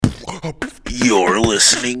You're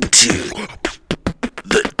listening to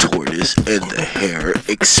the Tortoise and the Hare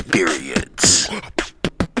Experience.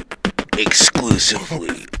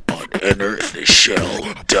 Exclusively on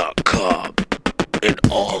EnterTheShell.com and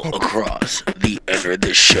all across the Enter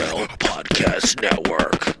the Shell podcast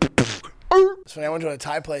network. So when I went to a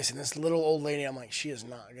Thai place and this little old lady, I'm like, she is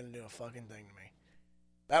not going to do a fucking thing to me.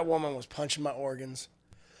 That woman was punching my organs.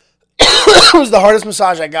 It was the hardest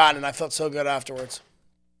massage I got, and I felt so good afterwards.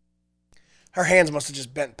 Her hands must have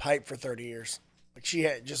just bent pipe for 30 years. Like she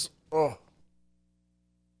had just, oh.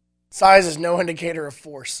 Size is no indicator of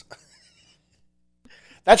force.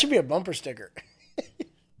 That should be a bumper sticker.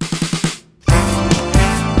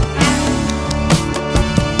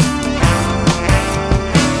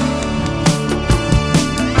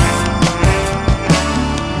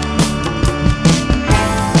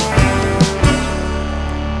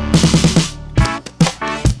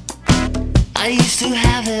 I used to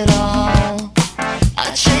have it all.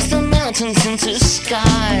 I chased the mountains into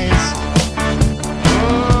skies.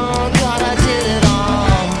 Oh God, I did it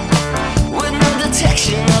all with no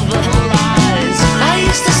detection of the lies. I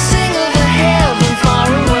used to sing of a heaven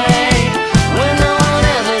far away where no one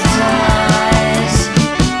ever dies.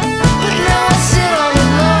 But now I sit all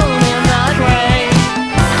alone and I pray.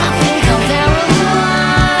 I think I'm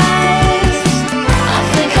paralyzed. I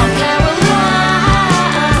think I'm paralyzed.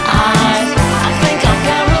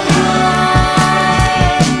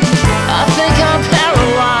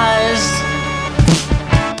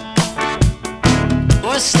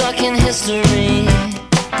 Stuck in history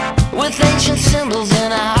with ancient symbols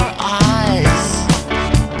in our eyes.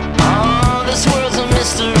 Oh, this world's a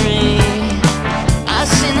mystery. I've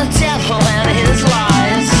seen the devil and his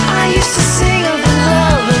lies. I used to sing of the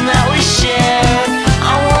love and that we shared.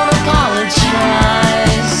 I won't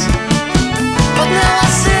apologize, but now I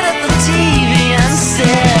sit at the TV and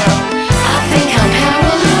stare. I think I'm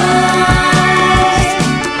paralyzed.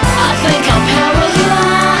 I think I'm paralyzed.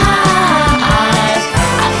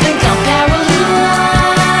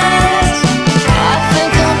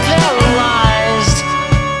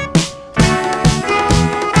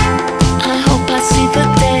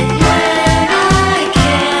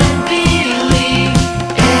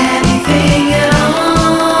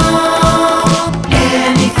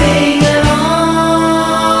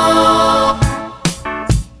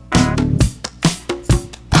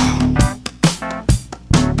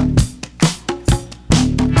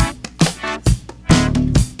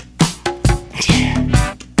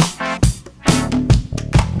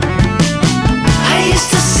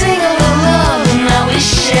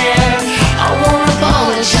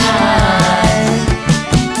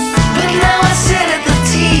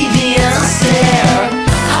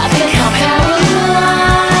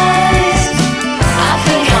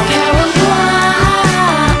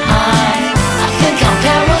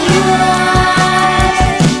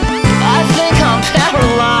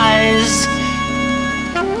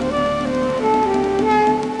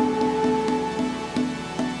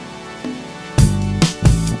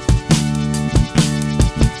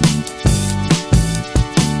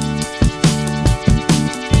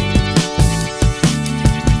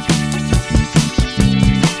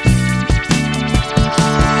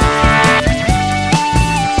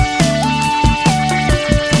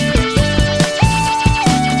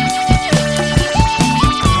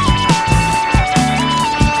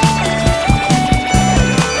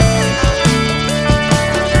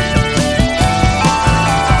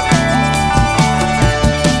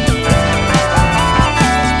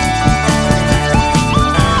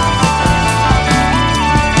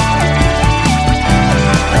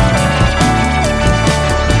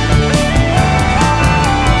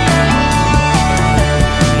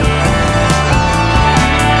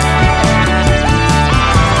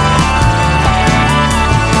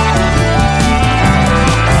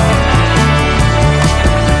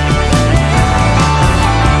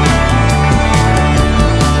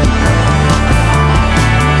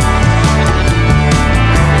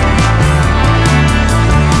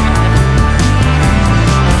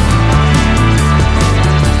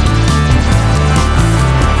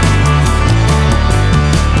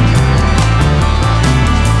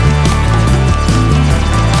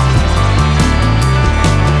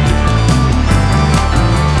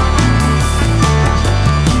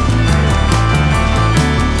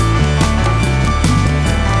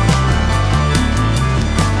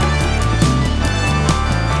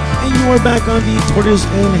 We're back on the Tortoise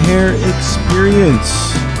and Hare Experience.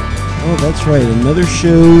 Oh, that's right, another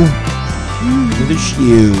show. You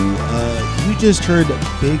just heard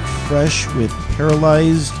Big Fresh with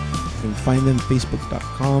Paralyzed. You can find them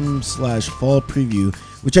Facebook.com/fall preview.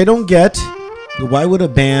 which I don't get. Why would a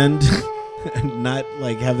band not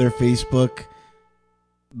like have their Facebook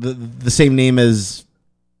the same name as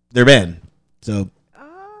their band? So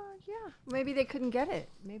yeah, maybe they couldn't get it.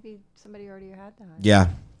 Maybe somebody already had that. yeah,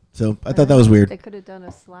 so I thought that was weird. They could have done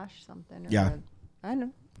a slash something. Yeah, I don't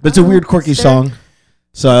know. but it's a weird, quirky song.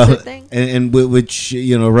 So It's their thing. and which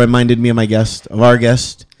reminded me of our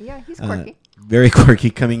guest. Yeah, he's quirky. Very quirky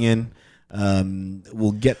coming in.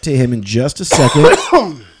 We'll get to him in just a second.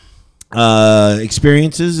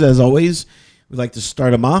 Experiences, as always, we'd like to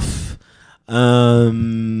start them off.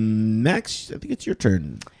 Max, I think it's your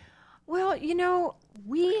turn. Well,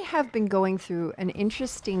 we have been going through an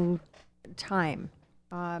interesting time.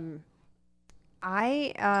 I'm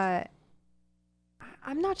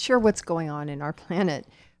not sure what's going on in our planet,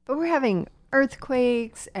 but we're having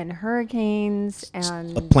earthquakes and hurricanes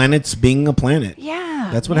and A planet's being a planet. yeah,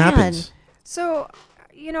 That's what man. happens. So,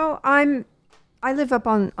 I live up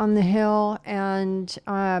on the hill, and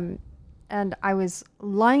I was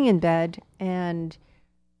lying in bed, and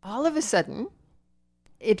all of a sudden,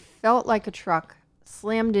 it felt like a truck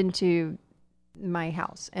slammed into my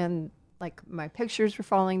house, and like my pictures were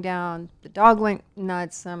falling down. The dog went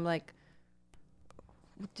nuts. I'm like,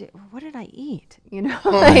 what did I eat?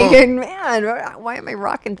 Like, man, why am I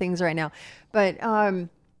rocking things right now? But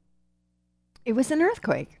it was an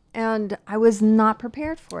earthquake, and I was not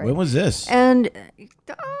prepared for it. When was this? And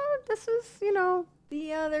this was,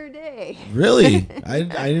 the other day. Really? I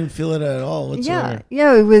didn't feel it at all whatsoever.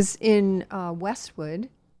 Yeah, it was in Westwood,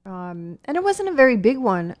 and it wasn't a very big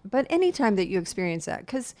one. But anytime that you experience that,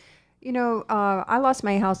 because I lost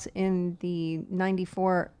my house in the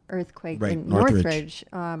 '94 earthquake Right, in Northridge.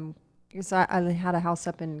 Because I had a house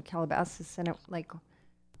up in Calabasas, and it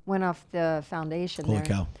went off the foundation. Holy there.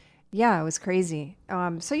 cow. Yeah, it was crazy.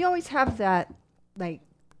 So you always have that, thing.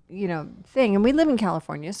 And we live in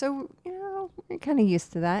California, so, we're kind of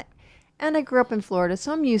used to that. And I grew up in Florida,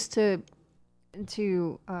 so I'm used to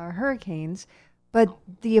hurricanes. But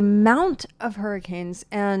the amount of hurricanes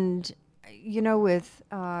and, with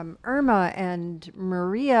Irma and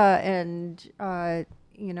Maria and,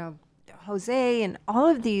 Jose and all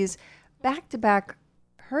of these back-to-back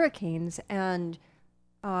hurricanes and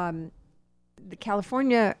the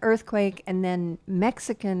California earthquake, and then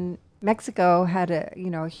Mexico had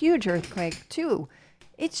a huge earthquake too.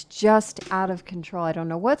 It's just out of control. I don't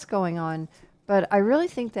know what's going on, but I really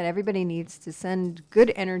think that everybody needs to send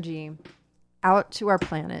good energy out to our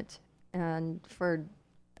planet and for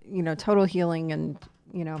total healing and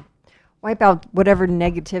wipe out whatever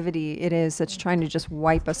negativity it is that's trying to just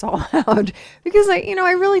wipe us all out. Because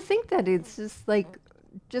I really think that it's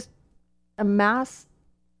just a mass.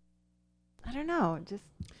 I don't know, just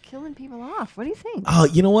killing people off. What do you think? Oh,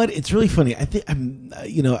 you know what? It's really funny. I think I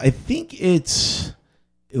think it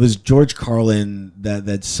was George Carlin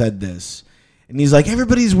that said this, and he's like,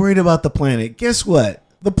 everybody's worried about the planet. Guess what?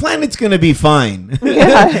 The planet's gonna be fine.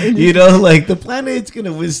 Yeah. The planet's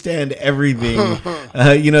gonna withstand everything.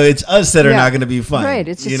 It's us that are not gonna be fine. Right.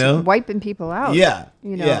 It's just wiping people out. Yeah.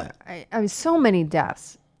 Yeah. I so many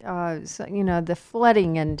deaths. The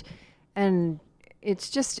flooding and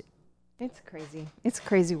it's crazy. It's a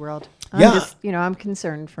crazy world. I'm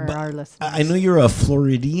concerned for our listeners. I know you're a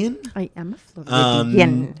Floridian. I am a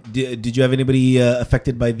Floridian. Did you have anybody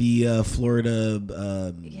affected by the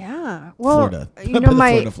Florida? Yeah. Well, Florida.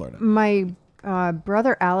 Florida. My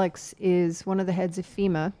brother Alex is one of the heads of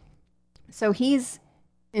FEMA, so he's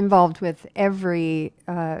involved with every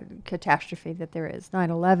catastrophe that there is,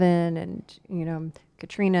 9/11 and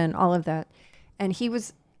Katrina and all of that, and he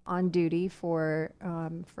was on duty for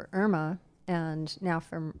Irma and now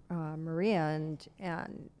for Maria and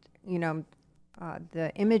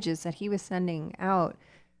the images that he was sending out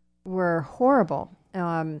were horrible.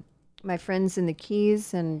 My friends in the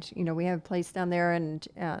Keys, and we have a place down there, and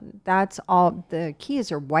that's all. The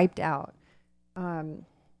Keys are wiped out. All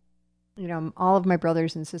of my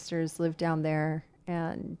brothers and sisters live down there,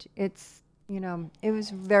 and it's it was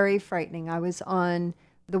very frightening. I was on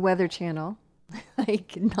the Weather Channel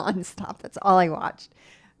nonstop. That's all I watched.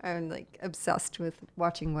 I'm obsessed with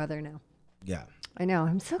watching weather now. Yeah. I know.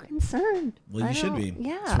 I'm so concerned. Well, you should be.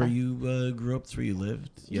 Yeah. It's where you grew up. It's where you lived.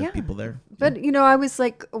 You have people there. But, I was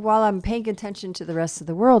while I'm paying attention to the rest of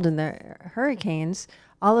the world and the hurricanes,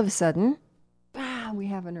 all of a sudden, we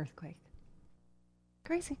have an earthquake.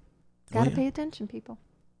 Crazy. Got to pay attention, people.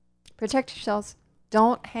 Protect yourselves.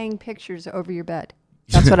 Don't hang pictures over your bed.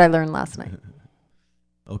 That's what I learned last night.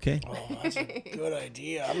 Okay. Oh, that's a good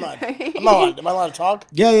idea. Am I allowed to talk?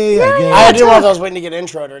 Yeah. I didn't want. I was waiting to get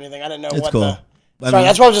introed or anything. I didn't know It's what cool. Sorry,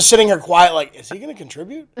 that's why I was just sitting here quiet. Like, is he going to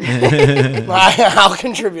contribute? I'll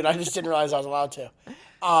contribute. I just didn't realize I was allowed to.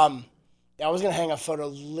 I was going to hang a photo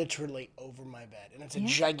literally over my bed, and it's a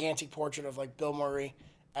gigantic portrait of like Bill Murray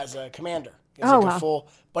as a commander. It's a full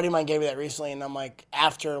buddy of mine gave me that recently, and I'm like,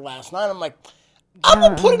 after last night, I'm like, I'm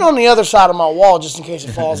going to put it on the other side of my wall just in case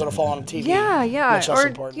it falls. It'll fall on a TV. Yeah. Which Or,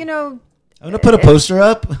 important. I'm going to put a poster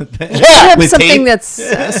up. have with something tape. that's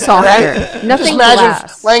softer. Nothing Just imagine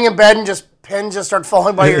glass. laying in bed and just pins just start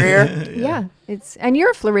falling by your ear. Yeah, and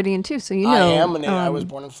you're a Floridian too, so you know. I am, and I was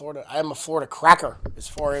born in Florida. I am a Florida cracker as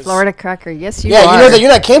far as Florida cracker. Yes, you Yeah, are. you know that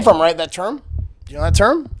that came from, right? That term. Do you know that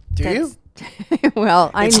term? Do you?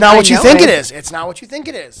 Well, It's not what you think it is. It's not what you think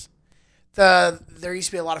it is. There used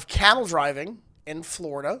to be a lot of cattle driving in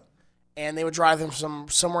Florida, and they would drive them from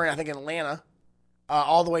somewhere, I think in Atlanta,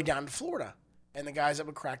 all the way down to Florida. And the guys that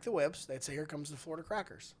would crack the whips, they'd say, "Here comes the Florida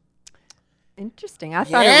crackers." Interesting. I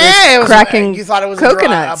thought it was cracking. You thought it was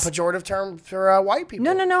coconuts. a pejorative term for white people?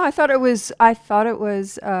 No. I thought it was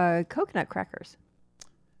coconut crackers.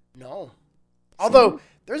 No. Although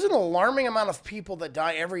there's an alarming amount of people that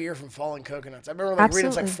die every year from falling coconuts. I remember reading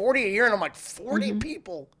it's like 40 a year, and I'm like, 40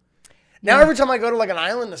 people. Now every time I go to like an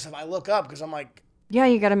island and stuff, I look up because I'm like, yeah,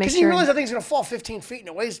 you got to make sure. Because you realize that thing's gonna fall 15 feet and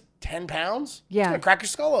it weighs 10 pounds. Yeah. It's gonna crack your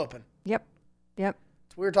skull open. Yep.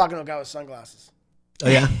 We were talking to a guy with sunglasses. Oh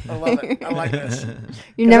yeah. I love it. I like this.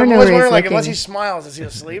 You never know where where he's he's like, looking. unless he smiles, is he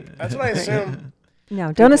asleep? That's what I assume.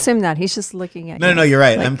 No, don't assume that. He's just looking at you. No, you're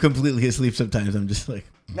right. I'm completely asleep sometimes. I'm just like.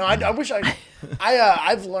 No, I wish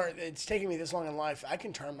I've learned, it's taken me this long in life, I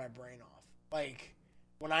can turn my brain off. Like,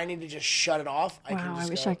 when I need to just shut it off, I can Wow, just I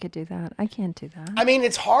wish go. I could do that. I can't do that. I mean,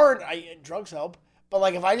 it's hard. Drugs help. But,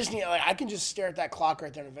 like, if I just need, like, I can just stare at that clock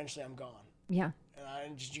right there and eventually I'm gone. Yeah.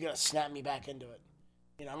 And you got to snap me back into it.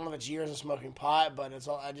 You know, I don't know if it's years of smoking pot, but it's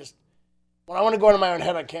all, when I want to go into my own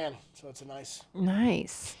head, I can. So it's a nice.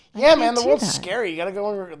 Yeah, man, the world's scary. You got to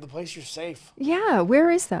go into the place you're safe. Yeah,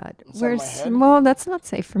 where is that? Inside my head? Well, that's not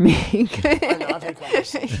safe for me. I know, I've had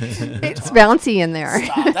conversations. It's bouncy in there.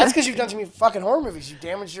 Stop. That's because you've done too many fucking horror movies. You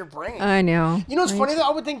damaged your brain. I know. You know what's funny though?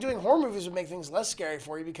 I would think doing horror movies would make things less scary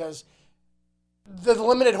for you because the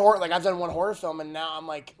limited horror, like I've done one horror film and now I'm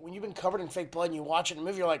like, when you've been covered in fake blood and you watch it in a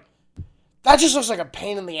movie, you're like, that just looks like a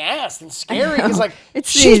pain in the ass and scary because like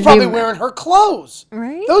she's probably wearing her clothes.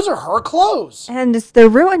 Right? Those are her clothes. And they're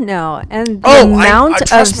ruined now. And the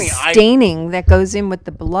amount of staining that goes in with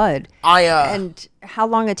the blood and how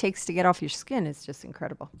long it takes to get off your skin is just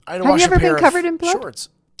incredible. Have you ever been covered in blood? Shorts.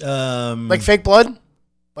 Like fake blood?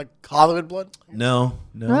 Like Hollywood blood? No.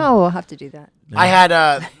 No, we'll have to do that. No. I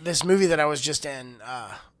had this movie that I was just in.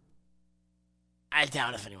 I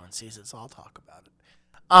doubt if anyone sees it, so I'll talk about it.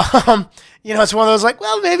 You know, it's one of those like,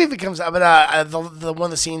 well, maybe if it comes out. But the one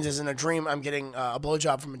of the scenes is in a dream. I'm getting a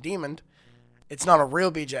blowjob from a demon. It's not a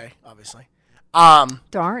real BJ, obviously.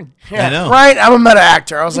 Darn. Yeah, I know. Right? I'm a meta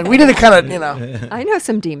actor. I was like, we did it kind of, you know. I know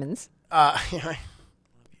some demons. But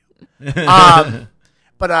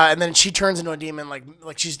and then she turns into a demon, like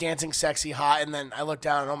she's dancing sexy, hot, and then I look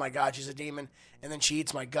down and oh my god, she's a demon, and then she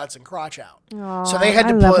eats my guts and crotch out. Aww, so they had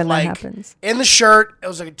to I love put when that like happens. in the shirt. It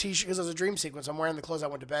was like a t-shirt because it was a dream sequence. I'm wearing the clothes I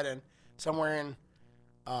went to bed in. So I'm wearing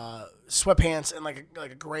sweatpants and like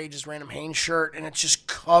a gray just random Hanes shirt, and it's just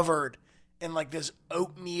covered in like this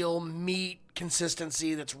oatmeal meat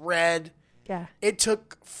consistency that's red. Yeah. It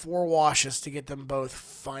took 4 washes to get them both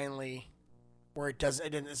finally where it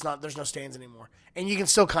doesn't. It's not. There's no stains anymore, and you can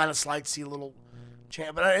still kind of slight see a little.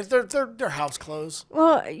 But they're house clothes.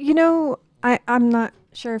 Well, you know, I'm not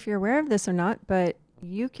sure if you're aware of this or not, but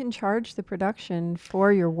you can charge the production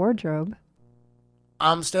for your wardrobe.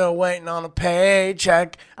 I'm still waiting on a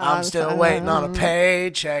paycheck. I'm still waiting on a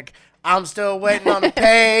paycheck. I'm still waiting on a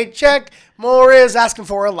paycheck. More is asking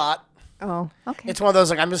for a lot. Oh, okay. It's one of those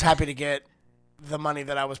like I'm just happy to get the money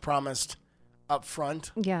that I was promised up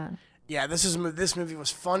front. Yeah. Yeah, this movie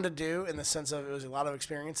was fun to do in the sense of it was a lot of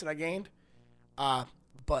experience that I gained.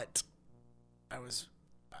 But I was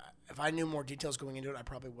if I knew more details going into it, I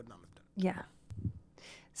probably would not have done it. Yeah.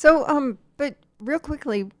 So, but real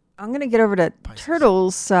quickly, I'm going to get over to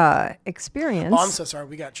Turtle's experience. Oh, I'm so sorry.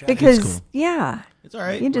 We got chat. Because, cool. yeah. It's all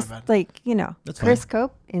right. You just, like, you know, That's Chris fine.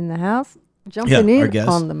 Cope in the house, jumping in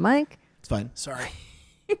on the mic. It's fine. Sorry.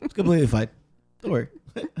 It's completely fine. Don't worry.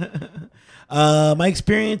 My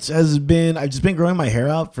experience has been, I've just been growing my hair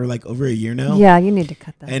out for like over a year now. Yeah, you need to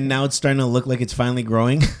cut that. And now it's starting to look like it's finally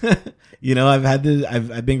growing. You know,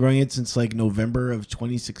 I've been growing it since like November of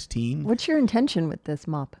 2016. What's your intention with this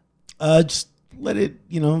mop? Just let it,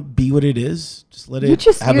 be what it is. Just let You it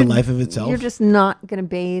have a you're- life of itself. You're just not gonna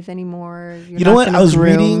bathe anymore. You're You know not what? gonna I was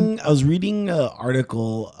groom. reading an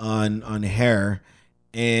article on hair,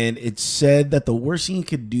 and it said that the worst thing you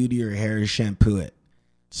could do to your hair is shampoo it.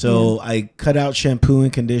 So I cut out shampoo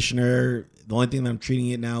and conditioner. The only thing that I'm treating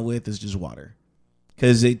it now with is just water,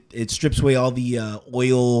 because it strips away all the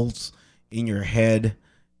oils in your head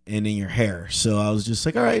and in your hair. So I was just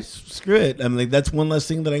like, all right, screw it. I'm like, that's one less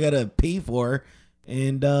thing that I gotta pay for,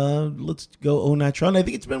 and let's go au natural. And I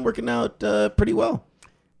think it's been working out pretty well.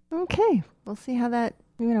 Okay, we'll see how that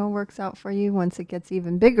works out for you once it gets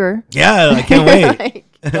even bigger. Yeah, I can't wait.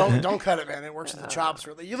 Don't cut it, man. It works with the chops.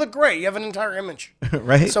 Really, you look great. You have an entire image.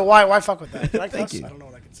 Right? So why fuck with that? Can I Thank cuss? you. I don't know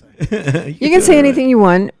what I can say. You can say anything you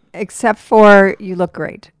want, except for you look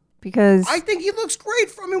great. Because I think he looks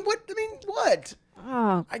great. What?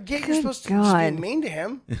 oh, I get you're good supposed to God. just be mean to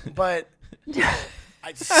him, but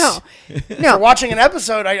Oh, for no. watching an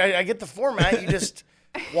episode, I get the format. You just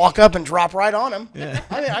walk up and drop right on him.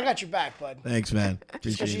 I got your back, bud. Thanks, man.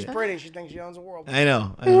 Because Appreciate she's it. pretty. She thinks she owns the world. I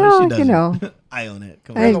know. Well, She doesn't. you know. I own it.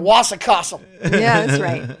 Come I- on. The Wassa Castle. Yeah, that's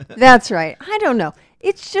right. That's right. I don't know.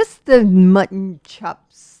 It's just the mutton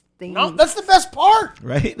chops thing. No, that's the best part.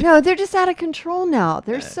 Right? No, they're just out of control now.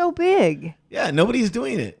 They're so big. Yeah, nobody's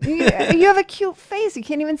doing it. You have a cute face. You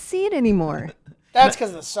can't even see it anymore. That's because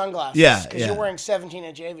of the sunglasses. Yeah, Because yeah. you're wearing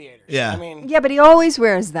 17-inch aviators. Yeah. I mean, Yeah, but he always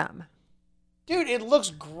wears them. dude, it looks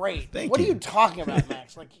great. Thank what you. are you talking about,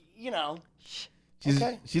 Max?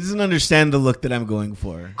 Okay. She doesn't understand the look that I'm going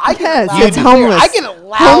for. I get Yes, it loud it's and clear. homeless. I get it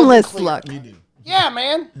loud Homeless and clear. look. You do. Yeah,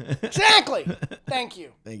 man. Exactly. Thank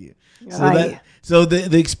you. Thank you. Aye. So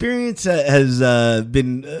the experience has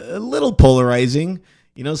been a little polarizing.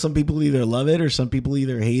 Some people either love it or some people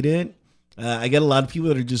either hate it. I get a lot of people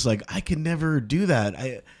that are just like, I could never do that.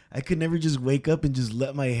 I could never just wake up and just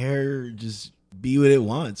let my hair just be what it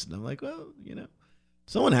wants. And I'm like, well,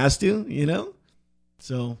 someone has to,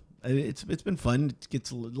 So it's been fun. It gets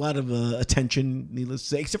a lot of attention, needless to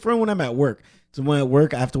say, except for when I'm at work. So when I'm at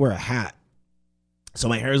work, I have to wear a hat. So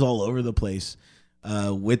my hair is all over the place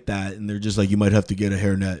with that. And they're just like, you might have to get a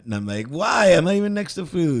hairnet. And I'm like, why? I'm not even next to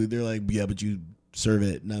food. They're like, yeah, but you serve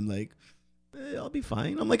it. And I'm like, I'll be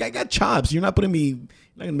fine. I'm like, I got chops. You're not going to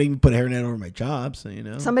make me put a hairnet over my chops,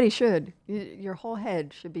 Somebody should. Your whole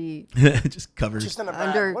head should be just covered. Just in a bag.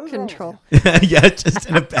 under What is wrong with control. Yeah, just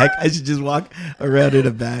in a bag. I should just walk around in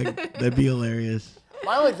a bag. That'd be hilarious. you?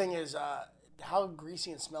 My only thing is, how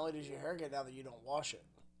greasy and smelly does your hair get now that you don't wash it?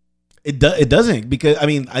 It doesn't, because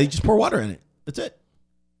I just pour water in it. That's it.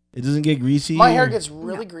 It doesn't get greasy. My hair gets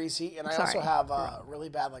really greasy, and I Sorry. also have really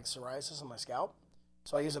bad psoriasis on my scalp.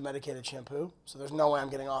 So I use a medicated shampoo. So there's no way I'm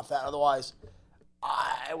getting off that. Otherwise,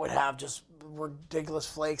 I would have just ridiculous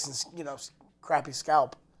flakes and crappy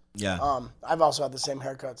scalp. Yeah. I've also had the same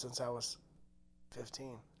haircut since I was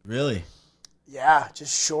 15. Really? Yeah,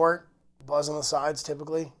 just short, buzz on the sides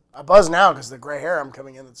typically. I buzz now because the gray hair I'm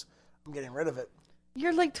coming in. I'm getting rid of it.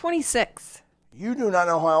 You're like 26. You do not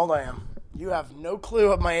know how old I am. You have no clue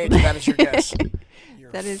what my age. That is your guess.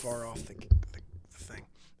 You're That is- far off the thing.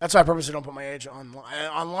 That's why I purposely don't put my age online.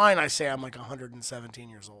 Online, I say I'm like 117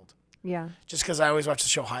 years old. Yeah. Just because I always watched the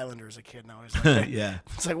show Highlander as a kid. And I always like, Yeah.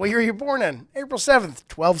 it's like, what year were you born in? April 7th,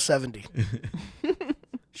 1270.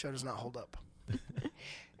 Show does not hold up.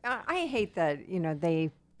 I hate that, they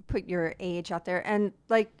put your age out there. And,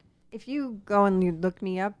 like, if you go and you look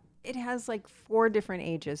me up, it has, like, 4 different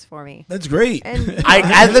ages for me. That's great. And I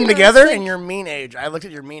added them it's together like- and your mean age. I looked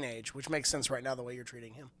at your mean age, which makes sense right now the way you're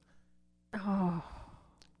treating him. Oh.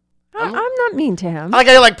 I'm not mean to him. I like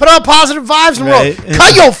how you're like, put out positive vibes and Right. roll.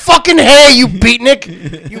 Cut your fucking hair, you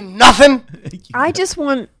beatnik. You nothing.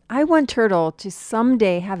 I want Turtle to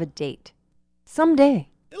someday have a date. Someday.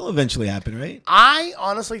 It'll eventually happen, right? I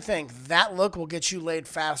honestly think that look will get you laid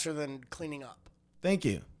faster than cleaning up. Thank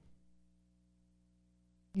you.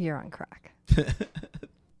 You're on crack. Thank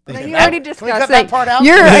No, you. you already Can we discussed cut that part out?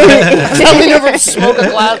 You're Tell me never smoke a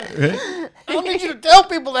glass. I don't need you to tell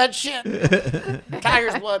people that shit.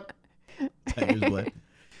 Tiger's blood. Tiger's blood.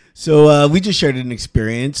 So we just shared an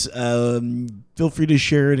experience. Feel free to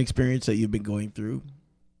share an experience that you've been going through.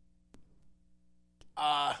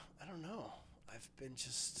 I don't know. It's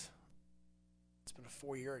been a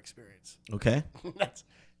 4-year experience. Okay.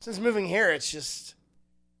 Since moving here, it's just,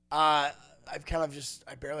 I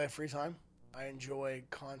barely have free time. I enjoy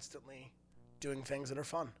constantly doing things that are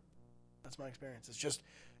fun. That's my experience. It's just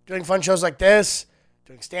doing fun shows like this,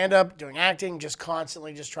 doing stand-up, doing acting, just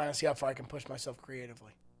constantly just trying to see how far I can push myself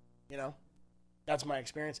creatively. That's my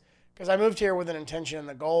experience. Because I moved here with an intention and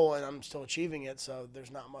a goal, and I'm still achieving it, so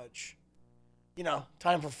there's not much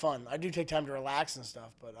time for fun. I do take time to relax and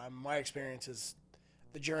stuff, but my experience is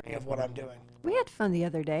the journey of what I'm doing. We had fun the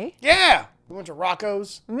other day. Yeah, we went to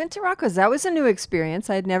Rocco's. We went to Rocco's. That was a new experience.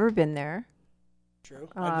 I had never been there. True.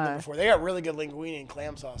 I've been there before. They got really good linguine and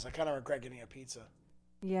clam sauce. I kind of regret getting a pizza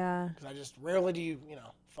Yeah. because I just rarely do you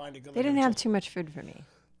find a good. They didn't linguine have sauce. too much food for me,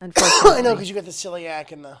 unfortunately. I know because you got the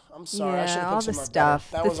celiac and the. I'm sorry. I should Yeah, have all put the some more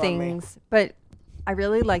stuff, butter. That the was on me. things. But I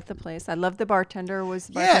really liked the place. I loved the bartender. Was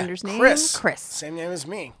the bartender's name? Chris. Chris. Same name as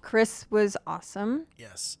me. Chris was awesome.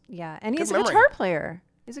 Yes. Yeah, and Good he's a memory. guitar player.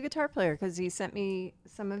 He's a guitar player because he sent me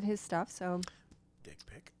some of his stuff. So, Dick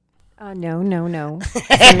pic. no.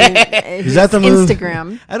 Is that the move?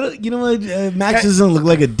 Instagram? I don't. You know what? Max doesn't look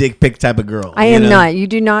like a dick pic type of girl. I am not. You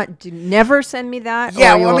do not. Never send me that.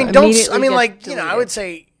 Yeah, or well, I you'll mean, don't. I immediately mean, get like, I deleted. would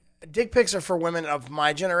say dick pics are for women of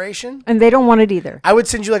my generation. And they don't want it either. I would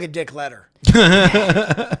send you like a dick letter.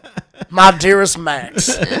 My dearest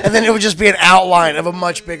Max. And then it would just be an outline of a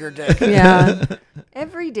much bigger dick. Yeah.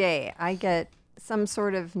 Every day I get some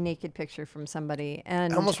sort of naked picture from somebody,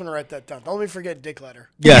 and I almost want to write that down. Don't let me forget dick letter.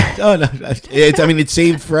 Yeah. Oh no. It's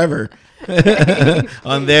saved forever.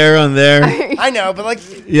 on there. I know, but like,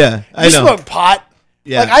 Yeah. I you know. smoke pot.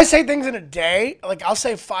 Yeah. Like, I say things in a day. Like, I'll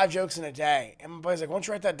say 5 jokes in a day. And my buddy's like, why don't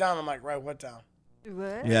you write that down? I'm like, write what down?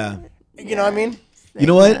 What? Yeah. You know what I mean? You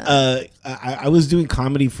know what? I was doing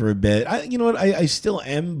comedy for a bit. You know what? I still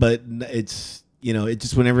am, but it's it's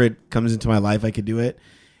just whenever it comes into my life, I could do it.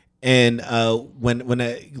 And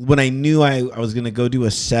when I knew I was gonna go do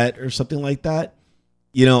a set or something like that,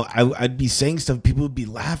 I'd be saying stuff, people would be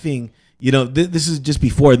laughing. This is just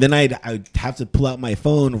before. Then I'd have to pull out my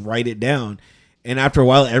phone, write it down. And after a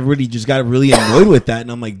while, everybody just got really annoyed with that.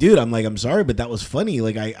 And I'm like, dude, I'm sorry, but that was funny.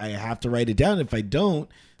 Like, I have to write it down. If I don't,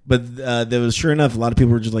 but there was sure enough, a lot of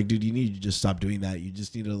people were just like, dude, you need to just stop doing that. You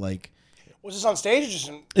just need to Was this on stage or just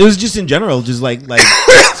in... It was just in general, just like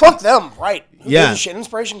Fuck them, right? Who Yeah. gives a shit?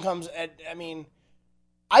 Inspiration comes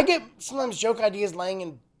I get sometimes joke ideas laying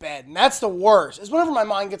in bed, and that's the worst. Is whenever my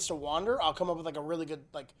mind gets to wander, I'll come up with like a really good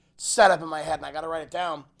setup in my head, and I got to write it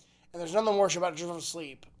down. And there's nothing worse. You're about to drift off to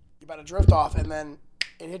sleep. You're about to drift off, and then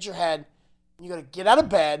it hits your head. You got to get out of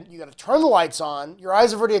bed. You got to turn the lights on. Your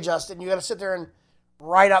eyes have already adjusted, and you got to sit there and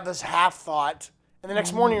write out this half thought. And the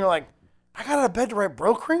next morning, you're like, I got out of bed to write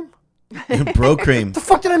bro cream. bro cream. The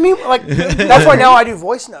fuck did I mean? Like, that's why now I do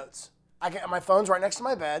voice notes. My phone's right next to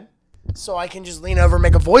my bed, so I can just lean over and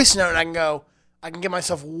make a voice note, and I can give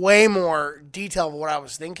myself way more detail of what I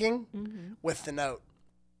was thinking with the note.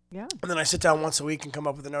 Yeah. And then I sit down once a week and come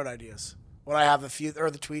up with the note ideas. When I have the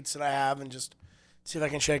tweets that I have, and just see if I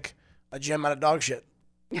can shake a gem out of dog shit.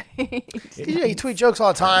 You tweet jokes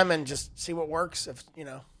all the time and just see what works.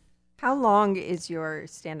 How long is your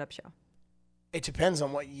stand-up show? It depends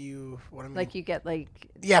on what I mean. Like you get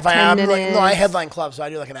Yeah, if I 10 have minutes? I headline club, so I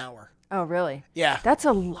do like an hour. Oh, really? Yeah. That's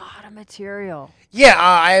a lot of material. Yeah,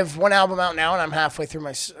 I have one album out now, and I'm halfway through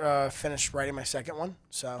my finished writing my second one.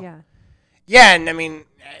 So Yeah. and I mean,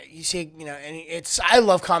 you see, and I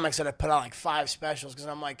love comics that have put out like 5 specials because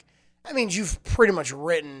I'm like, that means you've pretty much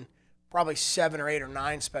written probably 7 or 8 or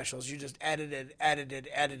 9 specials. You just edited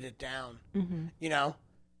down.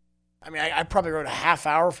 I mean, I probably wrote a half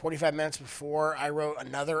hour, 45 minutes before I wrote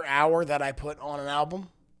another hour that I put on an album.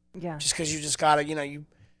 Yeah. Just because you just gotta, you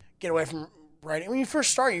get away from writing. When you first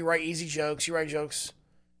start, you write easy jokes. You write jokes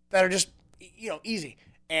that are just, easy.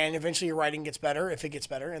 And eventually your writing gets better, if it gets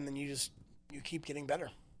better, and then you keep getting better.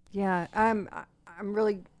 Yeah. I'm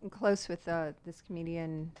really close with this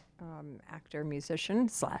comedian, actor, musician,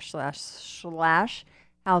 /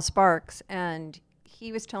 Hal Sparks. And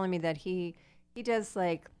he was telling me that he does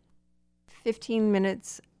like 15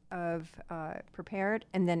 minutes of prepared,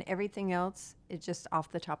 and then everything else is just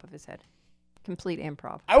off the top of his head. Complete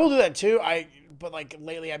improv. I will do that too. But like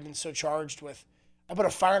lately I've been so charged with, I put a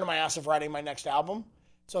fire into my ass of writing my next album.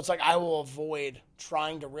 So it's like I will avoid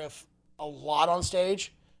trying to riff a lot on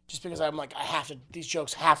stage just because I'm like, these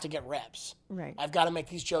jokes have to get reps. Right. I've got to make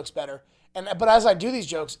these jokes better. But as I do these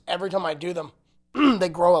jokes, every time I do them, they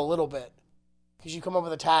grow a little bit. Because you come up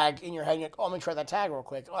with a tag in your head and you're like, let me try that tag real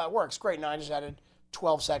quick. Oh, that works. Great. Now I just added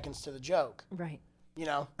 12 seconds to the joke. Right.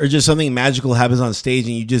 Or just something magical happens on stage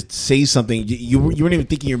and you just say something. You weren't even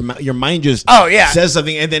thinking, your mind just says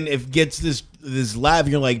something, and then it gets this laugh.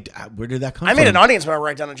 You're like, where did that come from? I made an audience member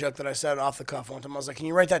write down a joke that I said off the cuff one time. I was like, can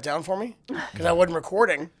you write that down for me? Because I wasn't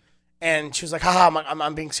recording. And she was like, haha,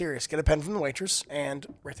 I'm being serious. Get a pen from the waitress and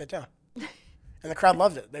write that down. And the crowd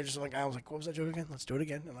loved it. They're just like, I was like, what was that joke again? Let's do it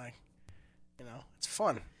again. And it's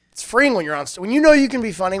fun. It's freeing when you're on stage. When you know you can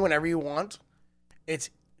be funny whenever you want,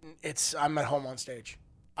 I'm at home on stage.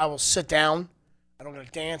 I will sit down. I don't got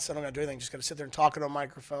to dance. I don't got to do anything. Just got to sit there and talk into a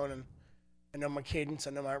microphone, and I know my cadence.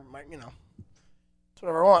 I know my it's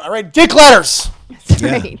whatever I want. I write dick letters. That's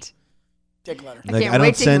Yeah. great. Dick letters. I can't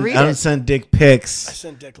wait to read I don't it. send dick pics. I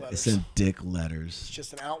send dick I letters. send dick letters. It's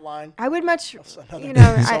just an outline. I would much, of another- you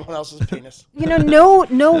know, someone else's penis. no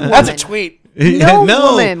woman. That's a tweet. No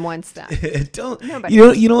woman wants that. Don't. Nobody.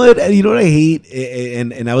 You know what I hate,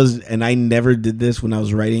 and I never did this when I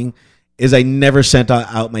was writing, is I never sent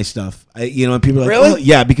out my stuff. And people are like, Really? oh,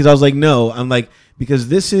 yeah, because I was like, no, I'm like, because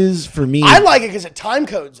this is for me. I like it because it time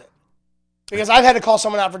codes it. Because I've had to call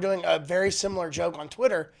someone out for doing a very similar joke on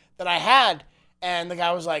Twitter that I had, and the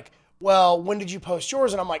guy was like, well, when did you post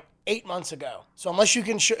yours? And I'm like, 8 months ago. So unless you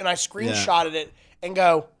can, and I screenshotted it and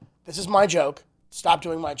go, this is my joke. Stop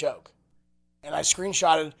doing my joke. And I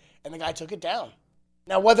screenshotted, and the guy took it down.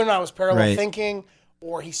 Now, whether or not it was parallel thinking,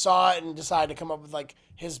 or he saw it and decided to come up with like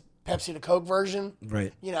his Pepsi to Coke version,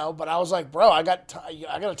 right. But I was like, bro, I got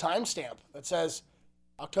a timestamp that says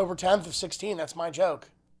October 10th of 16. That's my joke.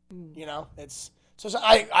 It's so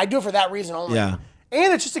I do it for that reason only. Yeah.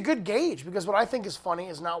 And it's just a good gauge because what I think is funny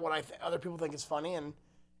is not what other people think is funny. And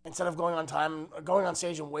instead of going on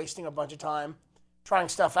stage and wasting a bunch of time trying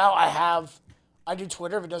stuff out, I do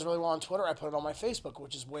Twitter. If it does really well on Twitter, I put it on my Facebook,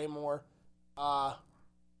 which is way more a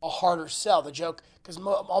harder sell. The joke, because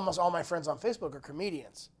almost all my friends on Facebook are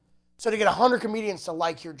comedians. So to get 100 comedians to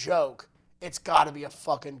like your joke, it's got to be a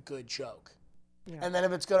fucking good joke. Yeah. And then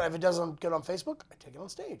if it doesn't good on Facebook, I take it on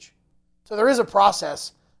stage. So there is a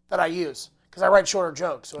process that I use because I write shorter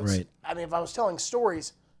jokes. So it's, if I was telling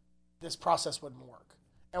stories, this process wouldn't work.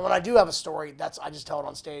 And when I do have a story, I just tell it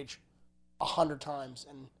on stage 100 times,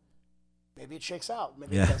 and maybe it shakes out.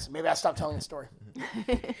 Maybe it doesn't. Maybe I stop telling the story.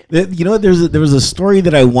 There was a story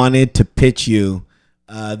that I wanted to pitch you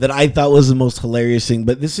that I thought was the most hilarious thing,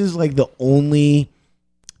 but this is like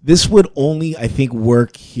this would only, I think,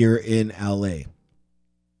 work here in LA.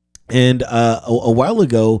 And a while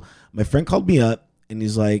ago, my friend called me up and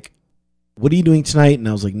he's like, what are you doing tonight? And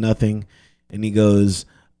I was like, nothing. And he goes,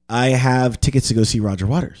 I have tickets to go see Roger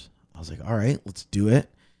Waters. I was like, all right, let's do it.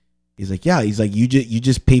 He's like, yeah. He's like, you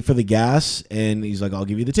just pay for the gas, and he's like, I'll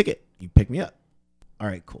give you the ticket. You pick me up. All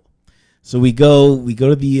right, cool. So we go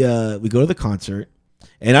to the concert,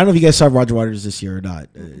 and I don't know if you guys saw Roger Waters this year or not.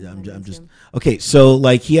 I'm just okay. So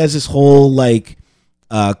like he has this whole like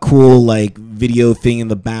cool like video thing in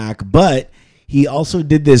the back, but he also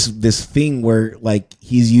did this thing where like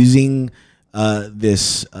he's using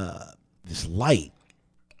this light,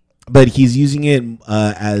 but he's using it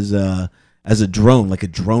as a drone, like a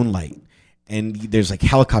drone light, and there's like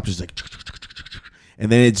helicopters like,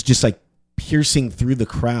 and then it's just like piercing through the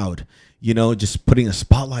crowd, just putting a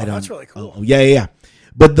spotlight on. That's really cool. Oh, yeah.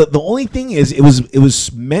 But the only thing is, it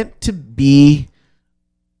was meant to be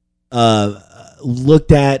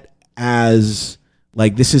looked at as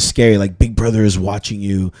like, this is scary, like Big Brother is watching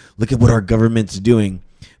you. Look at what our government's doing.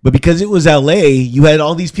 But because it was LA, you had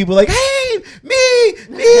all these people like, hey, me,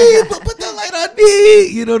 put the light on me.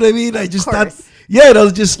 You know what I mean? I just thought, and I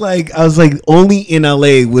was like, only in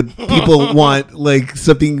LA would people want like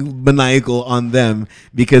something maniacal on them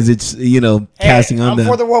because it's, casting on them.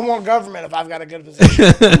 I'm for the one government if I've got a good position.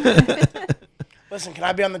 Listen, can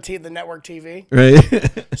I be on the network TV?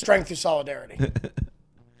 Right. Strength through solidarity.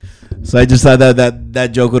 So I just thought that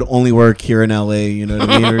joke would only work here in LA. You know what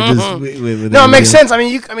I mean? Or just no, it makes sense.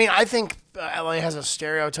 I think LA has a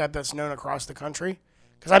stereotype that's known across the country.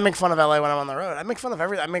 Because I make fun of LA when I'm on the road. I make fun of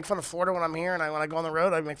everything. I make fun of Florida when I'm here, and when I go on the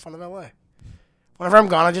road, I make fun of LA. Whenever I'm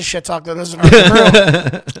gone, I just shit talk those in our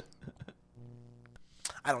room.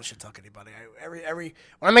 I don't shit talk anybody.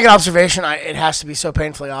 When I make an observation, it has to be so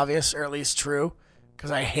painfully obvious, or at least true,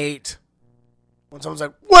 because I hate when someone's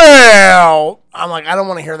like, "Well," I'm like, I don't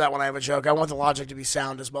want to hear that when I have a joke. I want the logic to be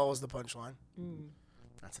sound as well as the punchline.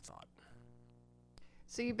 That's a thought.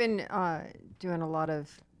 So you've been doing a lot of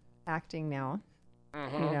acting now.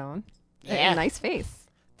 Yeah. A nice face.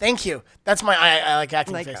 Thank you. That's my I like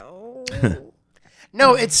acting face. Oh.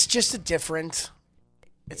 No, it's just a different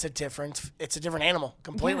animal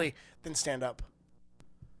completely than stand up.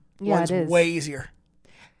 Yeah, One's it is. way easier.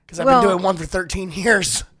 Because I've been doing one for 13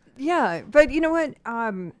 years. Yeah, but you know what?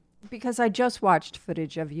 Because I just watched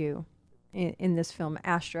footage of you in this film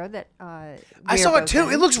Astra that I saw it too.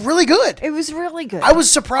 It looks really good. It was really good. I was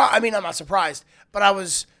surprised. I'm not surprised, but I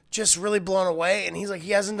was just really blown away. And he's like,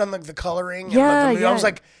 he hasn't done like the coloring. And, Yeah, like, the movie. yeah. I was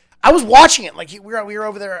like, I was watching it. Like we were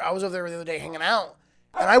over there. I was over there the other day hanging out,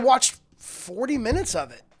 and I watched 40 minutes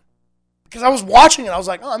of it because I was watching it. I was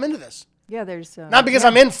like, oh, I'm into this. Yeah, there's Not because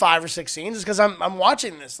I'm in 5 or 6 scenes, it's because I'm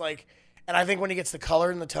watching this. Like, and I think when he gets the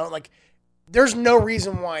color and the tone, like there's no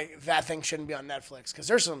reason why that thing shouldn't be on Netflix, because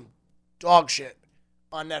there's some dog shit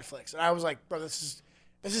on Netflix. And I was like, bro, this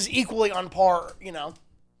is equally on par, you know.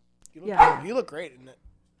 You look great in it.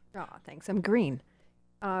 Oh, thanks. I'm green.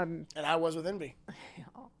 And I was with Envy.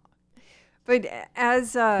 But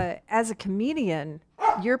as a comedian,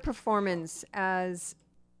 your performance as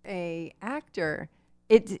a actor,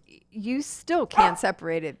 you still can't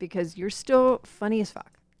separate it because you're still funny as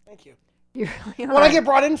fuck. Thank you. You really are. Well, I get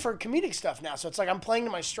brought in for comedic stuff now, so it's like I'm playing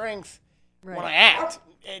to my strength when I act.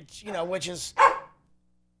 It's, you know, which is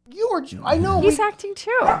I know he's acting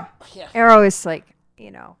too. Yeah. Arrow is like,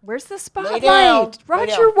 you know, where's the spotlight? Lay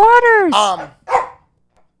Roger Waters.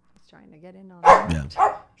 He's trying to get in on that.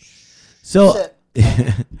 Yeah. So,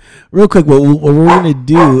 real quick, what we're going to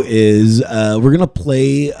do is we're going to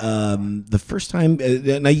play the first time.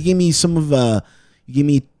 Now, you gave me you gave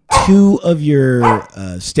me 2 of your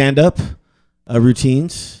stand-up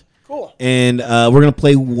routines. Cool. And we're gonna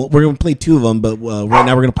play 2 of them, but right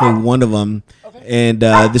now we're gonna play one of them. Okay. And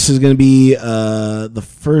this is gonna be the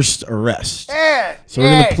first arrest. Yeah. So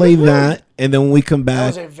we're gonna play that, and then when we come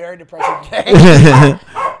back, that was a very depressing day.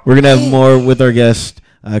 we're gonna have more with our guest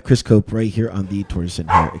Chris Cope right here on the Tortoise and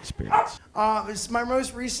Hare Experience. It's my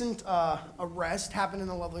most recent arrest happened in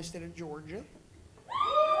the lovely state of Georgia.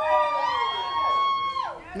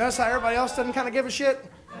 Notice how everybody else doesn't kind of give a shit?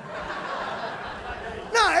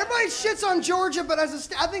 No, everybody shits on Georgia, but I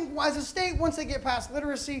think as a state, once they get past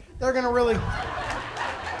literacy, they're going to really...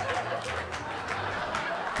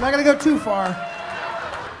 Not going to go too far.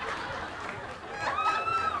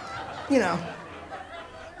 You know.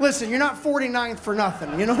 Listen, you're not 49th for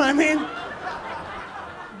nothing, you know what I mean?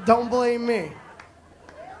 Don't blame me.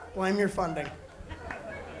 Blame your funding.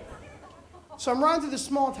 So I'm riding through this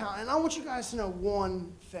small town, and I want you guys to know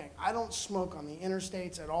one thing. I don't smoke on the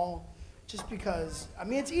interstates at all, just because, I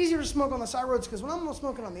mean, it's easier to smoke on the side roads, because when I'm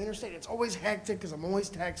smoking on the interstate, it's always hectic, because I'm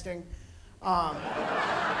always texting. All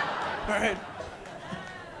right.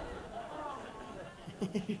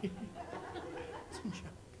 Some joke.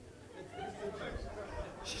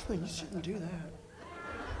 She's like, you shouldn't do that.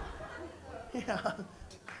 Yeah.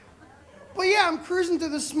 But yeah, I'm cruising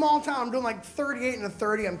through this small town. I'm doing like 38 and a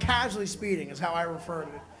 30. I'm casually speeding is how I refer to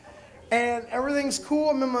it. And everything's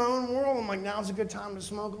cool. I'm in my own world. I'm like, now's a good time to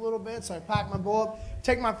smoke a little bit. So I pack my bowl up,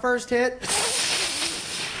 take my first hit.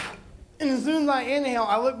 And as soon as I inhale,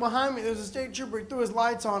 I look behind me. There's a state trooper. He threw his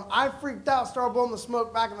lights on. I freaked out, started blowing the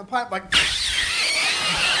smoke back in the pipe like...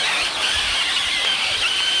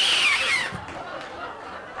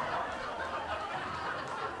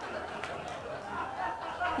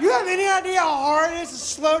 You have any idea how hard it is to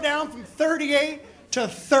slow down from 38 to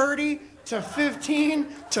 30 to 15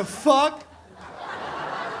 to fuck?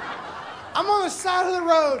 I'm on the side of the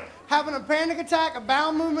road having a panic attack, a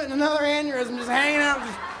bowel movement, and another aneurysm, just hanging out.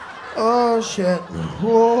 Just, oh, shit.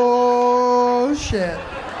 Oh, shit.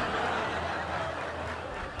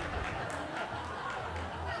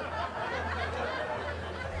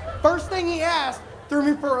 First thing he asked threw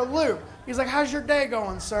me for a loop. He's like, how's your day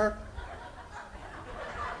going, sir?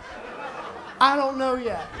 I don't know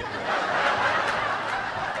yet.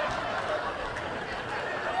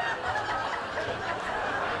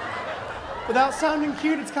 Without sounding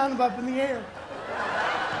cute, it's kind of up in the air.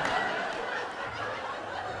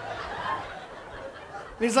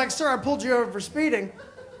 And he's like, sir, I pulled you over for speeding.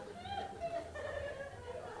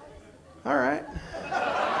 All right.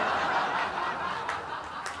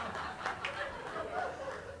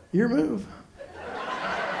 Your move.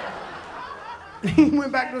 He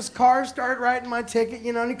went back to his car, started writing my ticket,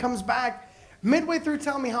 you know, and he comes back. Midway through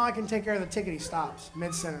telling me how I can take care of the ticket, he stops,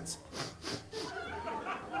 mid-sentence.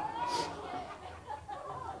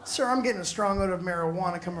 Sir, I'm getting a strong odor of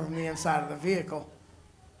marijuana coming from the inside of the vehicle.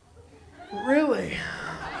 Really?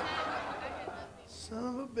 Son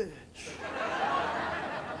of a bitch.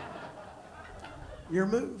 Your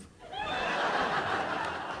move.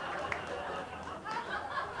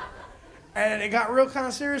 And it got real kind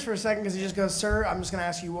of serious for a second because he just goes, sir, I'm just going to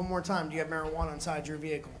ask you one more time. Do you have marijuana inside your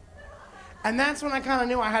vehicle? And that's when I kind of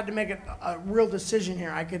knew I had to make a real decision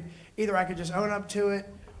here. I could just own up to it,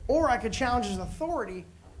 or I could challenge his authority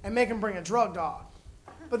and make him bring a drug dog.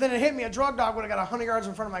 But then it hit me, a drug dog would have got 100 yards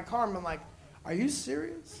in front of my car and been like, are you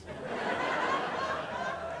serious?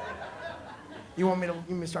 You want me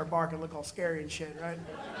to start barking, look all scary and shit, right?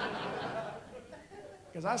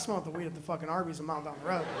 Because I smoked the weed at the fucking Arby's a mile down the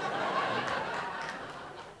road.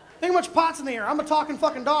 Think how much pot's in the air. I'm a talking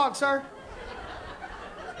fucking dog, sir.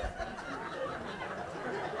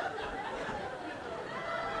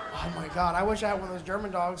 Oh my God, I wish I had one of those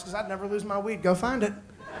German dogs because I'd never lose my weed. Go find it.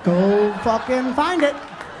 Go fucking find it.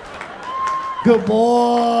 Good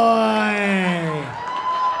boy.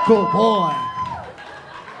 Good boy.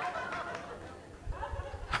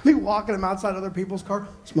 I'll be walking him outside other people's car.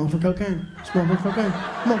 Smell for cocaine. Smell for cocaine.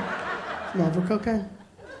 Come on. Smell for cocaine.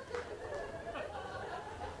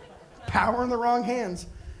 Power in the wrong hands.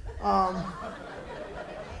 So I'm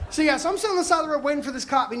sitting on the side of the road waiting for this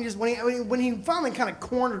cop, and he just when he finally kind of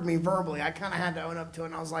cornered me verbally, I kind of had to own up to it,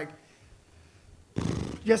 and I was like,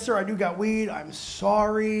 "Yes, sir, I do got weed. I'm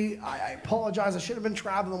sorry. I apologize. I should have been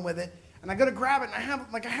traveling with it." And I go to grab it, and I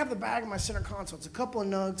have the bag in my center console. It's a couple of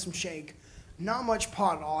nugs, some shake, not much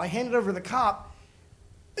pot at all. I hand it over to the cop.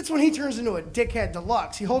 It's when he turns into a dickhead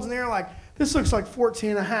deluxe. He holds in the air like, "This looks like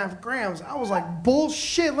 14.5 grams." I was like,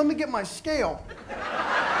 "Bullshit, let me get my scale."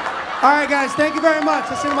 All right, guys, thank you very much.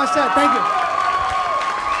 That's the end of my set. Thank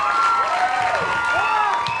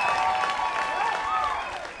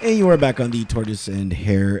you. And you are back on the Tortoise and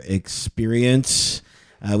Hare experience.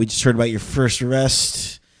 We just heard about your first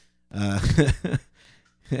arrest. Going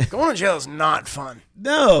to jail is not fun.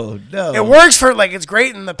 No. It works for, it's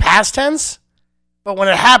great in the past tense, but when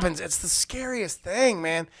it happens, it's the scariest thing,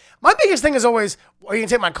 man. My biggest thing is always, are you going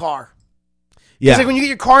to take my car? Yeah. It's like when you get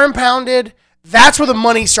your car impounded, that's where the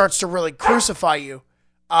money starts to really crucify you.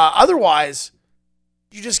 Otherwise,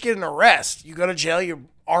 you just get an arrest. You go to jail, you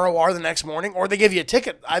ROR the next morning, or they give you a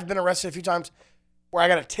ticket. I've been arrested a few times where I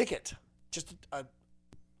got a ticket. Just a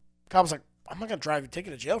cop was like, "I'm not going to drive your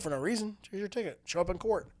ticket to jail for no reason. Here's your ticket. Show up in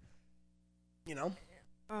court." You know?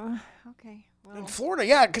 Okay. Well. In Florida,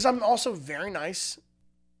 yeah, because I'm also very nice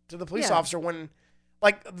to the police officer when,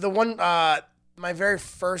 my very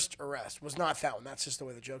first arrest was not that one. That's just the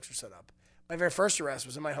way the jokes are set up. My very first arrest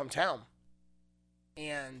was in my hometown.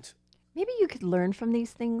 And Maybe you could learn from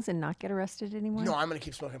these things and not get arrested anymore. no, I'm going to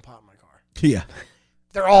keep smoking pot in my car. Yeah.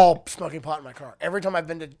 They're all smoking pot in my car. Every time I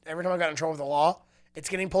got in trouble with the law, it's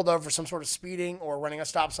getting pulled over for some sort of speeding or running a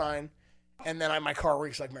stop sign, and then my car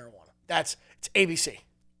reeks like marijuana. It's ABC.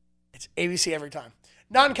 It's ABC every time.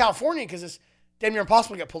 Not in California because it's damn near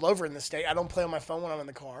impossible to get pulled over in this state. I don't play on my phone when I'm in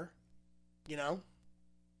the car. You know?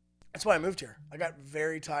 That's why I moved here. I got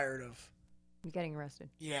very tired of... You're getting arrested.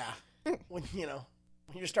 Yeah. when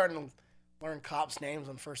you're starting to learn cops' names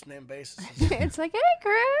on first name basis. It's like, hey,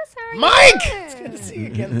 Chris, how are Mike! you? It's good to see you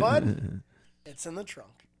again, bud. It's in the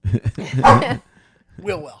trunk.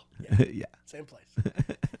 Will. Yeah. Same place.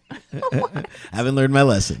 Haven't learned my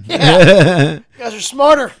lesson. Yeah. You guys are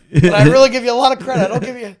smarter, but I really give you a lot of credit. I'm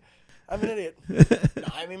an idiot. No,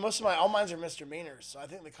 I mean, all mines are misdemeanors, so I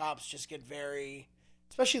think the cops just get very,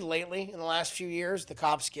 especially lately in the last few years, the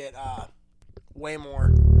cops get way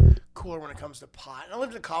more cooler when it comes to pot. And I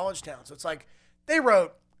lived in a college town, so it's like they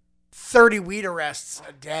wrote 30 weed arrests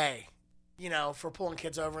a day, for pulling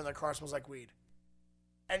kids over and their car smells like weed.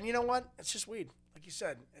 And you know what? It's just weed. Like you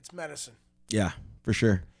said, it's medicine. Yeah, for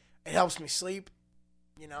sure. It helps me sleep,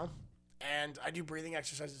 and I do breathing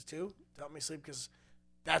exercises too to help me sleep because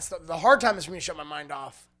that's the hard time is for me to shut my mind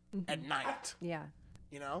off at night. Yeah.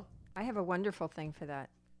 I have a wonderful thing for that.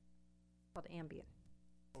 It's called Ambien.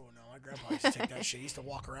 Oh, no, my grandpa used to take that shit. He used to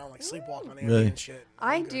walk around sleepwalk on Ambien Really? and shit.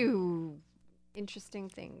 I do interesting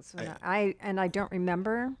things. I don't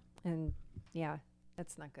remember, and yeah,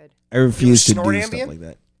 that's not good. I refuse to do snort stuff Ambien? like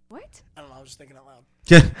that. What? I don't know. I was just thinking out loud.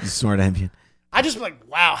 Yeah, you snort Ambien. I just be like,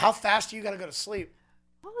 wow, how fast do you got to go to sleep?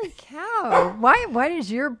 Holy cow! Why does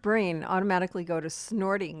your brain automatically go to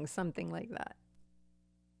snorting something like that?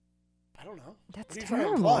 I don't know. That's What are you trying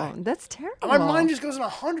to imply? terrible. That's terrible. My mind just goes in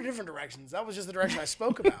 100 different directions. That was just the direction I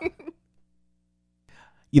spoke about. I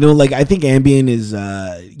think Ambien is,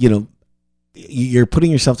 you're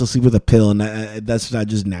putting yourself to sleep with a pill, and that's not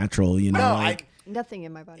just natural, No, Nothing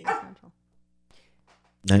in my body is natural.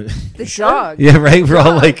 The The dog. Yeah, right. We're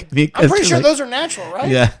all like, I'm pretty sure those are natural, right?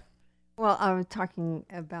 Yeah. Well, I'm talking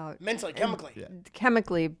about Mentally, chemically.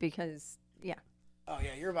 chemically because Oh,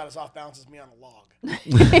 yeah, you're about as off balance as me on a log.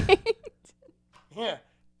 Yeah.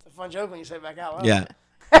 It's a fun joke when you say it back out loud. Yeah.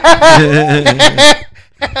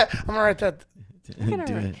 I'm going to write that.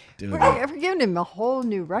 Do We're giving him a whole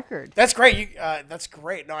new record. That's great. That's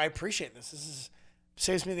great. No, I appreciate this. This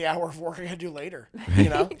saves me the hour of work I got to do later.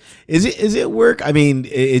 Is it work? I mean,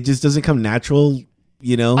 it just doesn't come natural,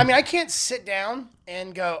 I mean, I can't sit down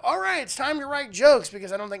and go, all right, it's time to write jokes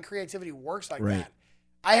because I don't think creativity works like Right. that.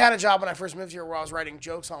 I had a job when I first moved here where I was writing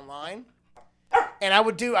jokes online, and I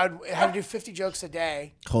had to do 50 jokes a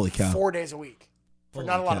day. Holy cow. 4 days a week for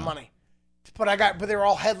not a Holy lot of cow. money. But they were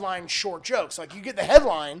all headline short jokes. Like you get the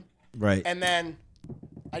headline, Right. and then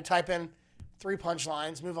I type in 3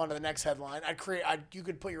 punchlines, move on to the next headline. You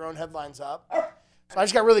could put your own headlines up. So I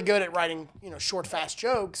just got really good at writing, short, fast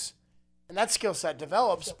jokes. And that skill set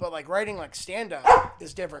develops, but like writing like stand-up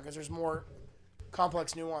is different because there's more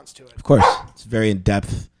complex nuance to it. Of course, it's very in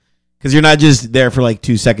depth because you're not just there for like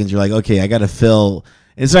 2 seconds. You're like, okay, I got to fill.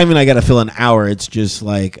 It's not even I got to fill an hour. It's just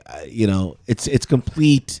like it's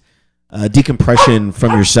complete decompression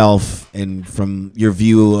from yourself and from your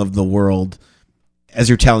view of the world as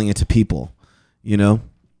you're telling it to people.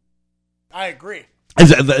 I agree.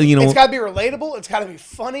 It's got to be relatable. It's got to be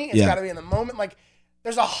funny. It's got to be in the moment. Like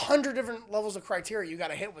there's 100 different levels of criteria you got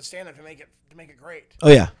to hit with stand-up to make it great. Oh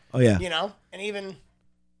yeah. And even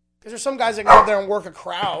because there's some guys that go out there and work a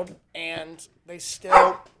crowd and they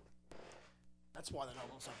still. That's why they don't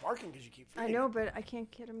want to stop barking because you keep feeding. I know, but I can't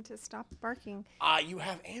get him to stop barking. You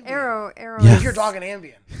have Ambien. Arrow. Give your dog an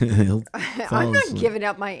Ambien. I'm not giving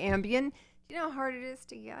up my Ambien. Do you know how hard it is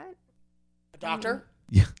to get? A doctor?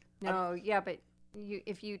 Yeah. No, but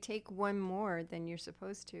if you take one more than you're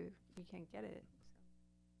supposed to, you can't get it.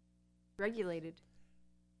 Regulated.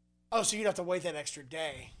 Oh, so you'd have to wait that extra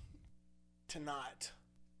day to not.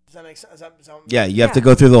 Does that make sense? Yeah, you have to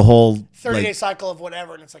go through the whole 30-day cycle of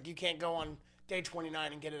whatever, and it's like you can't go on day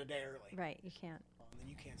 29 and get it a day early. Right, you can't. Well, then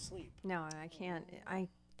you can't sleep. No, I can't.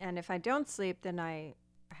 And if I don't sleep, then I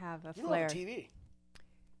have a You don't flare. have a TV.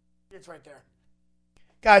 It's right there.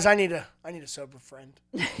 Guys, I need a sober friend.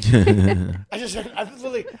 I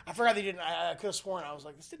forgot they didn't. I could have sworn I was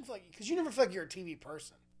like, this didn't feel like, because you never feel like you're a TV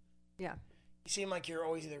person. Yeah. You seem like you're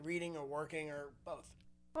always either reading or working or both.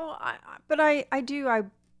 Well, I do.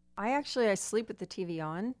 I sleep with the TV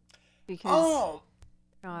on because.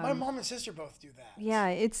 My mom and sister both do that. Yeah,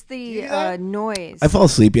 it's the noise. I fall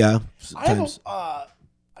asleep. Yeah. Sometimes. I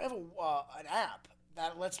have an app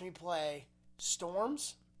that lets me play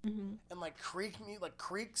storms and like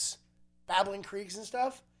creeks, babbling creeks and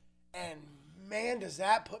stuff. And man, does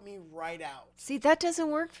that put me right out. See, that doesn't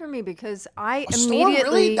work for me because I storm,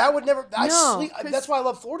 immediately. Really? That would never. That's why I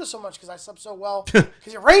love Florida so much because I slept so well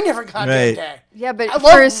because it rained every goddamn day. Yeah, but I love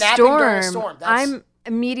for a napping during a storm, I'm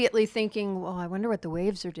immediately thinking, well, I wonder what the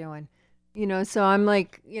waves are doing. So I'm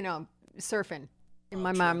like, surfing. In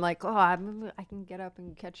my mind, I'm like, I can get up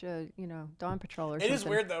and catch a, dawn patrol or something. It is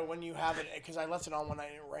weird, though, when you have it, because I left it on one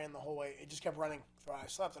night and it ran the whole way. It just kept running while I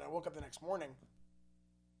slept, and I woke up the next morning,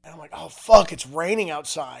 and I'm like, oh, fuck, it's raining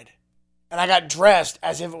outside. And I got dressed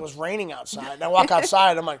as if it was raining outside. And I walk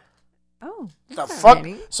outside, and I'm like, oh, the fuck?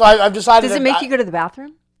 Raining. So I've decided Does it make you go to the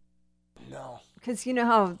bathroom? No. Because you know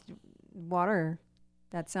how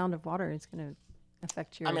that sound of water is going to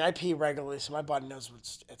affect your... I mean, I pee regularly, so my body knows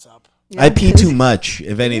it's up. Yeah. I pee too much,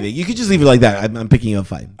 if anything. You could just leave it like that. I'm picking up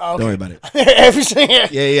fine. Oh, okay. Don't worry about it. Everything.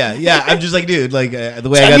 Yeah. I'm just like, dude, like the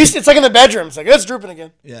way so it's like in the bedroom. It's like, it's drooping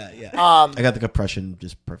again. Yeah. I got the compression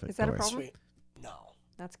just perfect. Is that a problem? Sweet. No.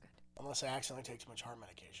 That's good. Unless I accidentally take too much heart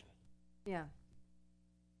medication. Yeah.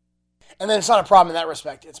 And then it's not a problem in that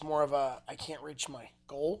respect. It's more of I can't reach my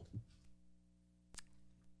goal.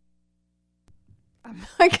 I'm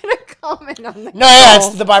not going to comment on that. No, yeah, it's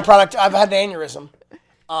the byproduct. I've had an aneurysm.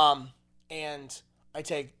 And I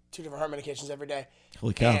take 2 different heart medications every day.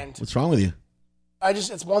 Holy cow. What's wrong with you?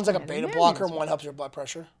 One's like a beta blocker and one helps your blood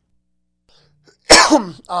pressure.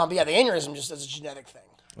 But yeah, the aneurysm just is a genetic thing.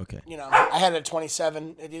 Okay. I had it at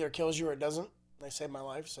 27. It either kills you or it doesn't. They saved my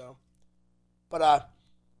life, so. But,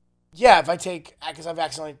 yeah, if I take, because I've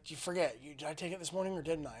accidentally, you forget, did I take it this morning or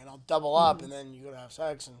didn't I? And I'll double up and then you go to have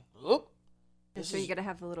sex and, whoop. And so you got to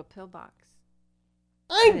have the little pill box.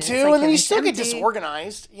 I do, and then you still get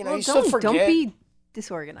disorganized. You still forget. Don't be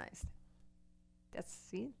disorganized. That's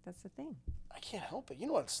the thing. I can't help it. You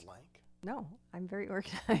know what it's like. No, I'm very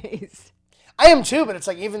organized. I am too, but it's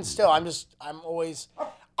like even still, I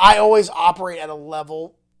always operate at a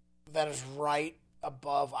level that is right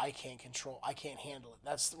above I can't control. I can't handle it.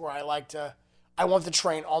 That's where I want the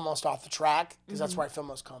train almost off the track because that's where I feel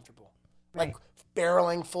most comfortable. Right. Like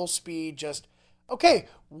barreling full speed, just, okay,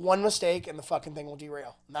 one mistake and the fucking thing will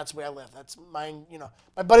derail. And that's the way I live. That's mine,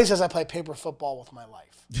 My buddy says I play paper football with my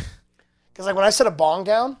life. Because like when I set a bong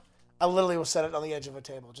down, I literally will set it on the edge of a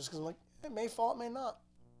table just because I'm like, it may fall, it may not.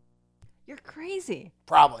 You're crazy.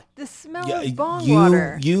 Probably. The smell of bong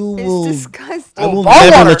water is disgusting. I will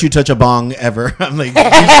never let you touch a bong ever. I'm like, you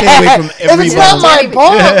stay away from every If it's not my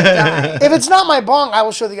bong, if it's not my bong, I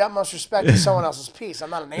will show the utmost respect to someone else's piece.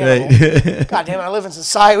 I'm not an animal. Right. God damn it, I live in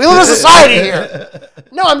society. We live in society here.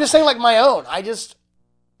 No, I'm just saying like my own. I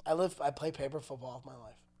play paper football with my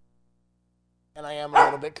life. And I am a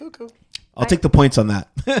little bit cuckoo. I'll take the points on that.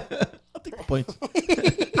 I'll take the points.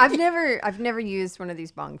 I've never used one of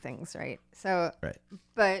these bong things, right? So, right.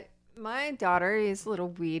 But My daughter is a little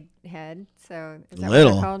weed head, so is that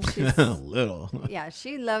Little. what they're called? She's, Little. yeah,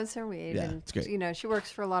 she loves her weed, Yeah, and it's great. you know, she works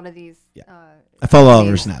for a lot of these. Yeah. I follow all of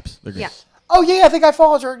her snaps. They're great. Yeah. Oh yeah, I think I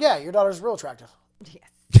followed her. Yeah, your daughter's real attractive,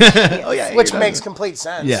 Yes. Oh yeah. which your makes daughter- complete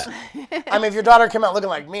sense. Yeah. I mean, if your daughter came out looking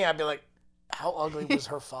like me, I'd be like, how ugly was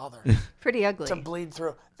her father Pretty ugly. to bleed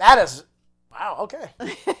through? That is, wow. Okay.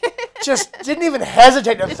 Just didn't even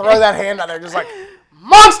hesitate to throw that hand out there. Just like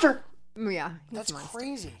monster. Yeah, That's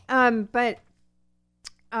crazy.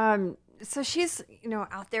 So she's, you know,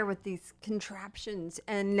 out there with these contraptions,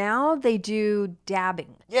 and now they do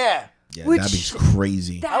dabbing. Yeah. Yeah, Which- that'd be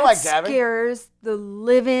crazy. That like dabbing. scares the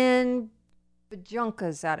living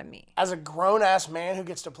bajunkas out of me. As a grown ass man who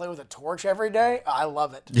gets to play with a torch every day, I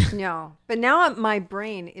love it. No, but now my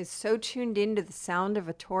brain is so tuned into the sound of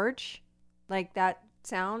a torch, like that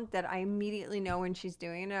sound, that I immediately know when she's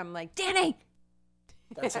doing it. I'm like, Danny.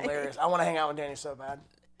 That's hilarious. I want to hang out with Danny so bad.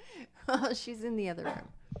 Well, she's in the other room.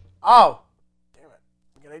 Oh, damn it.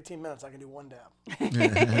 We got 18 minutes. I can do one dab.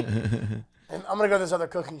 And I'm going to go to this other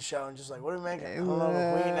cooking show and just like, what do we make? I don't know.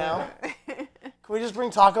 Can we eat now? Can we just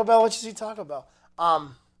bring Taco Bell? Let's just eat Taco Bell. What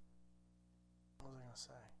was I going to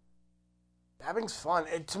say? Dabbing's fun.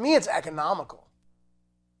 To me, it's economical.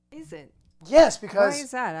 Is it? Yes, Why because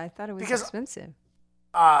is that? I thought it was because- expensive.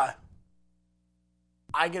 I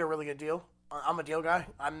get a really good deal. I'm a deal guy.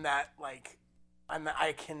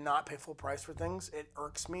 I cannot pay full price for things. It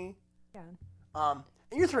irks me. Yeah. And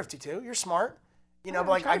you're thrifty too. You're smart. You know, Yeah, but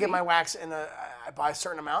like I'm trying I to get be. my wax I buy a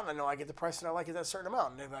certain amount, and I know I get the price that I like at that certain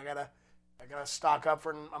amount. And if I gotta stock up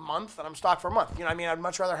for a month, then I'm stocked for a month. You know what I mean? I'd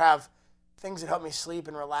much rather have things that help me sleep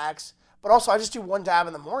and relax. But also, I just do one dab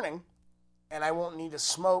in the morning, and I won't need to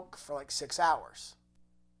smoke for like 6 hours.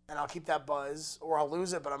 And I'll keep that buzz, or I'll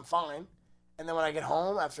lose it, but I'm fine. And then when I get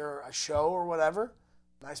home after a show or whatever,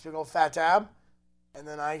 nice big old fat dab, and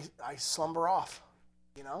then I slumber off.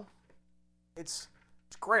 You know, it's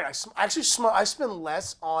great. I spend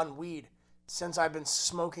less on weed since I've been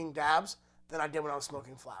smoking dabs than I did when I was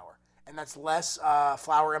smoking flower, and that's less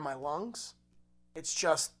flower in my lungs. It's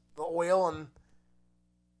just the oil and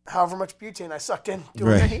however much butane I sucked in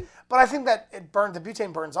doing Right. it. But I think that the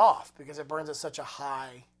butane burns off because it burns at such a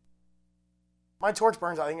high. My torch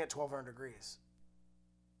burns, I think, at 1,200 degrees.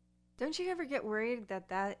 Don't you ever get worried that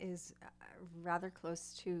that is rather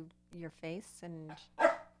close to your face? And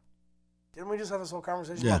Didn't we just have this whole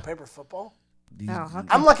conversation Yeah. about paper football? oh, okay.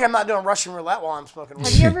 I'm lucky I'm not doing Russian roulette while I'm smoking weed.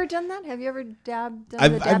 Have you ever done that? Have you ever done the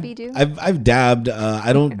dabby do? I've dabbed.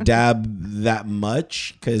 I don't dab that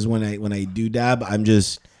much because when I do dab, I'm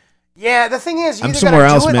just Yeah, the thing is, you I'm either somewhere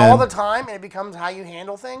gotta else, do it man. all the time, and it becomes how you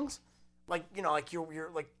handle things. Like like you're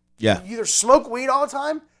like yeah. you either smoke weed all the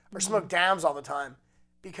time or smoke dabs all the time,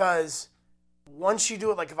 because once you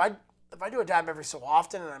do it, like if I do a dab every so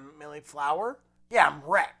often and I'm mainly flower, yeah, I'm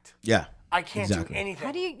wrecked. Yeah. I can't Exactly. do anything.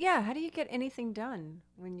 How do you get anything done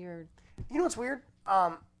when you're? You know what's weird?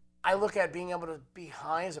 I look at being able to be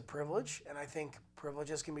high as a privilege, and I think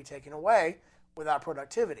privileges can be taken away without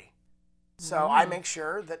productivity. So I make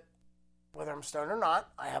sure that whether I'm stoned or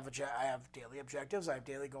not, I have daily objectives, I have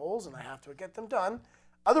daily goals, and I have to get them done.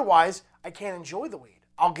 Otherwise, I can't enjoy the weed.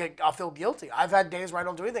 I'll feel guilty. I've had days where I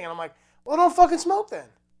don't do anything, and I'm like, well, don't fucking smoke then.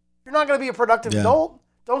 You're not going to be a productive Yeah. adult.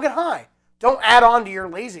 Don't get high. Don't add on to your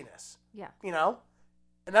laziness. Yeah. You know?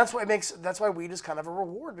 And that's why weed is kind of a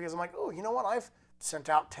reward, because I'm like, oh, you know what? I've sent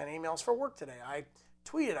out 10 emails for work today. I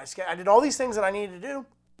tweeted. I did all these things that I needed to do.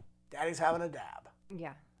 Daddy's having a dab.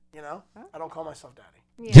 Yeah. You know? I don't call myself daddy.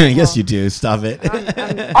 Yeah, yes, you do. Stop it.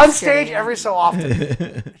 I'm On just stage kidding. every so often.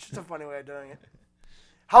 It's just a funny way of doing it.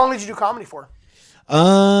 How long did you do comedy for?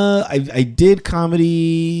 I did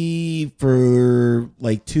comedy for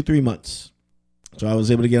like 2-3 months, so I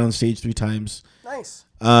was able to get on stage 3 times. Nice.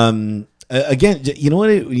 Again, you know what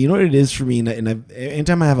it is for me, and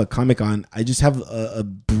anytime I have a comic on, I just have a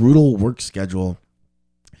brutal work schedule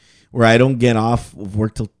where I don't get off of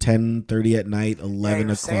work till 10:30 at night, 11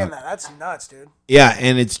 you're saying o'clock. that. That's nuts, dude. Yeah,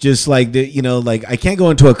 and it's just like like I can't go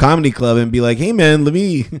into a comedy club and be like, "Hey, man, let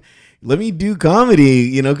me do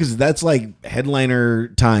comedy," because that's like headliner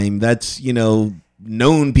time. That's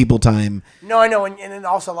known people time. No, I know. And then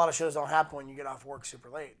also a lot of shows don't happen when you get off work super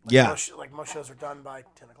late. Like Yeah. most shows are done by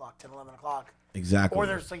 10 o'clock, 10, 11 o'clock. Exactly. Or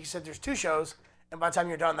there's, like you said, there's 2 shows, and by the time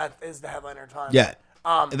you're done, that is the headliner time. Yeah.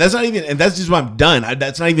 And that's just when I'm done.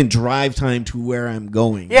 That's not even drive time to where I'm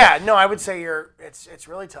going. Yeah, no, I would say it's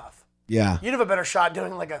really tough. Yeah. You'd have a better shot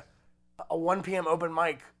doing like a 1 p.m. open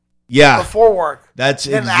mic Yeah. before work That's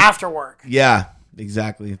than after work. Yeah.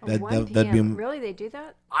 Exactly. 1 That'd be PM. Really, they do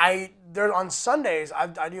that? There on Sundays, I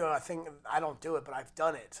do a thing. I don't do it, but I've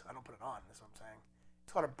done it. I don't put it on. That's what I'm saying.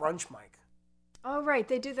 It's called a brunch mic. Oh, right.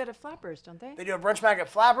 They do that at Flappers, don't they? They do a brunch mic at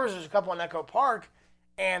Flappers. There's a couple in Echo Park.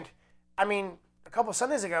 And, I mean, a couple of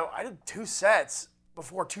Sundays ago, I did 2 sets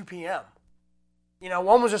before 2 p.m. You know,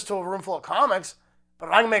 one was just to a room full of comics, but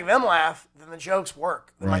if I can make them laugh, then the jokes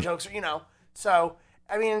work. Then my jokes are, you know. So,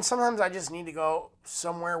 I mean, sometimes I just need to go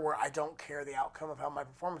somewhere where I don't care the outcome of how my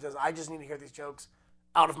performance is. I just need to hear these jokes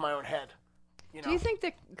out of my own head. You know? Do you think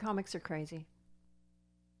that comics are crazy?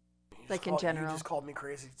 Like in general? You just called me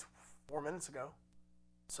crazy 4 minutes ago.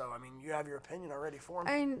 So, I mean, you have your opinion already formed.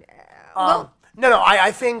 No,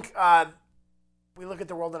 I think we look at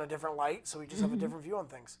the world in a different light, so we just have a different view on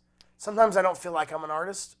things. Sometimes I don't feel like I'm an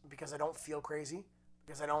artist because I don't feel crazy,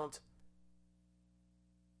 because I don't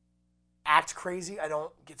act crazy. I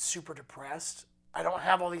don't get super depressed. I don't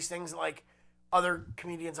have all these things that, like, other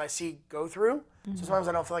comedians I see go through. So sometimes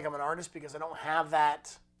I don't feel like I'm an artist because I don't have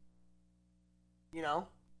that, you know,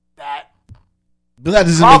 that. But that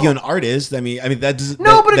doesn't make you an artist. I mean that doesn't.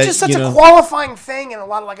 No, but it's just such a qualifying thing, and a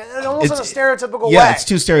lot of, like, it almost in a stereotypical way. Yeah, it's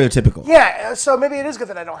too stereotypical. Yeah, so maybe it is good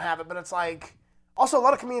that I don't have it, but it's like, also a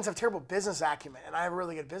lot of comedians have terrible business acumen, and I have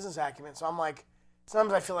really good business acumen. So I'm like,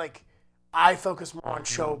 sometimes I feel like I focus more on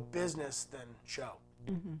show business than show,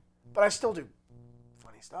 but I still do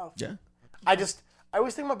funny stuff. Yeah. I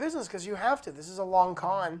always think about business because you have to. This is a long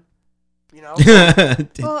con, you know.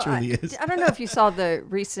 It truly is. I don't know if you saw the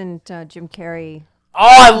recent Jim Carrey. Oh,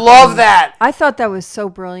 I love that. I thought that was so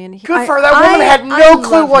brilliant. Good for her. That woman had no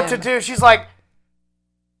clue what to do. She's like,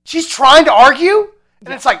 she's trying to argue,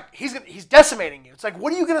 and it's like, he's decimating you. It's like,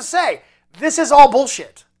 what are you going to say? This is all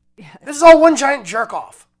bullshit. Yeah. This is all one giant jerk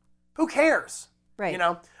off. Who cares? Right. You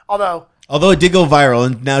know? Although it did go viral,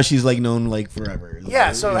 and now she's like known like forever.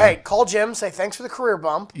 Yeah, so hey, call Jim, say thanks for the career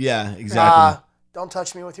bump. Yeah, exactly. Don't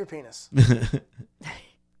touch me with your penis.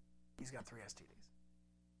 He's got 3 STDs.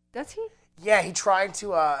 Does he? Yeah, he tried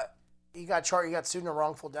to. He got sued in a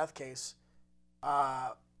wrongful death case,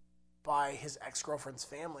 by his ex-girlfriend's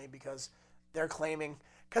family because they're claiming,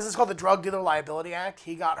 because it's called the Drug Dealer Liability Act.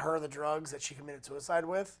 He got her the drugs that she committed suicide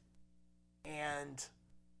with, and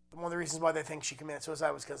one of the reasons why they think she committed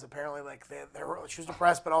suicide was because apparently, like, she was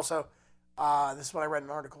depressed, but also, this is what I read in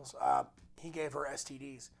articles. He gave her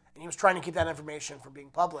STDs, and he was trying to keep that information from being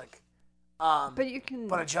public. But you can.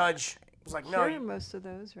 But a judge was like, no. Most of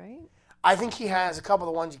those, right? I think he has a couple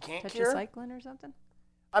of the ones you can't cure. Tetracycline or something?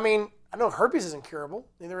 I mean, I know herpes isn't curable.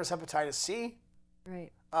 Neither is hepatitis C.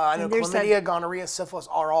 Right. I know chlamydia, gonorrhea, syphilis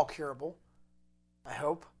are all curable. I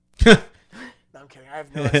hope. No, I'm kidding. I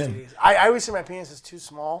have no STDs. I always say my penis is too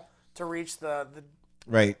small to reach the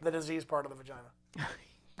disease part of the vagina.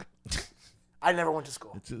 I never went to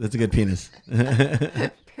school. That's a good penis.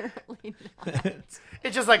 Apparently not.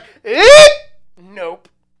 It's just like, nope.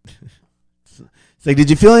 It's like, did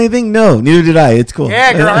you feel anything? No, neither did I. It's cool.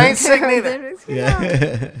 Yeah, girl, I ain't sick neither.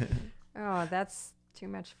 Yeah. Oh, that's too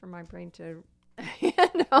much for my brain to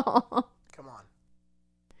handle. Come on.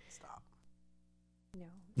 Stop. No,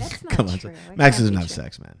 that's not Come on. true. Max doesn't have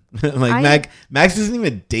sex, man. Like, Max doesn't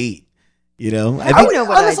even date. You know? How do you know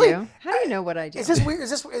what I do? How do you know what I do? Is this weird?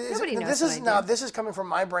 Nobody knows what I do. This is coming from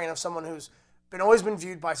my brain of someone who's always been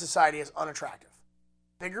viewed by society as unattractive.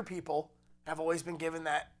 Bigger people have always been given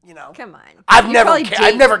that, you know. Come on. I've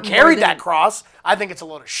never carried that cross. I think it's a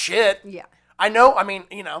load of shit. Yeah. I know. I mean,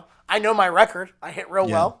 you know, I know my record. I hit real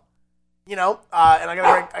well. You know, and I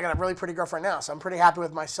got a really pretty girlfriend now, so I'm pretty happy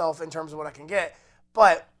with myself in terms of what I can get.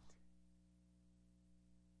 But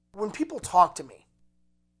when people talk to me,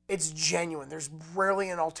 it's genuine. There's rarely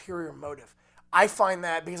an ulterior motive. I find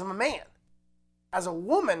that because I'm a man. As a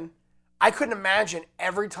woman, I couldn't imagine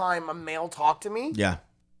every time a male talked to me. Yeah.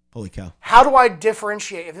 Holy cow. How do I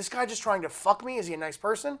differentiate? If this guy just trying to fuck me, is he a nice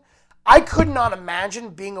person? I could not imagine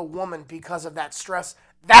being a woman because of that stress.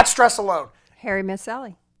 That stress alone. Harry met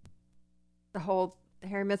Sally. The whole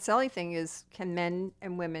Harry met Sally thing is, can men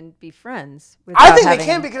and women be friends? I think they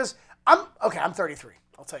can because I'm 33.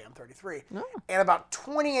 I'll tell you, I'm 33. Oh. And about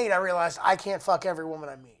 28, I realized I can't fuck every woman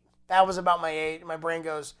I meet. That was about my age. My brain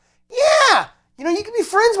goes, yeah, you know, you can be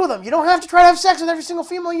friends with them. You don't have to try to have sex with every single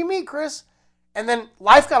female you meet, Chris. And then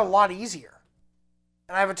life got a lot easier.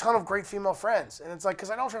 And I have a ton of great female friends. And it's like,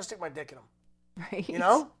 because I don't try to stick my dick in them. Right. You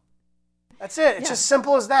know? That's it. It's just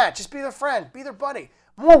simple as that. Just be their friend. Be their buddy.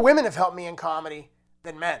 More women have helped me in comedy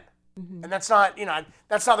than men. Mm-hmm. And that's not, you know,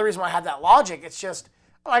 that's not the reason why I have that logic. It's just,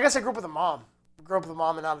 well, I guess I grew up with a mom. I grew up with a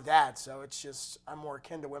mom and not a dad. So it's just, I'm more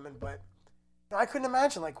akin to women. But you know, I couldn't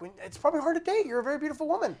imagine, like, it's probably hard to date. You're a very beautiful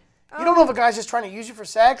woman. You don't know if a guy's just trying to use you for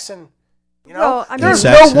sex and, you know, well, I mean, there's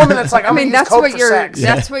no woman that's like, I'm going to use coke for sex.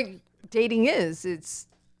 That's what dating is. It's,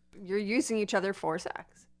 you're using each other for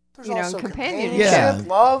sex. There's you know, also companionship. companionship,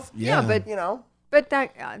 love. Yeah, but you know, but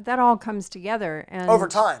that all comes together and over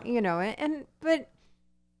time. You know, and but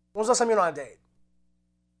when was the last time you went on a date?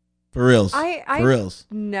 For reals. I For reals.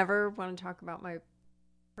 never want to talk about my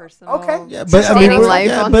personal Okay. Yeah, but I dating mean,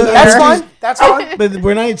 life on but the That's air. fine. That's fine. But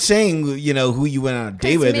we're not saying, you know, who you went on a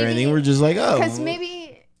date with or maybe- anything. We're just like, oh. Because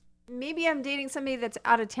maybe I'm dating somebody that's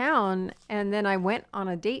out of town, and then I went on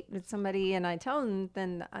a date with somebody, and I tell them,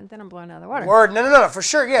 then I'm blown out of the water. Word. No, for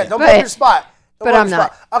sure. Yeah, don't But- blow up your spot. Don't but blow up I'm your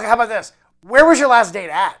not. spot. Okay, how about this? Where was your last date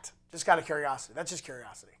at? Just out of curiosity. That's just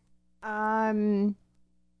curiosity.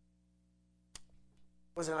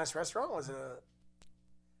 Was it a nice restaurant? Was it a...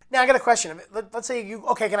 Now, I got a question. Let's say you...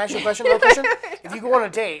 Okay, can I ask you a question? Another question? If you go on a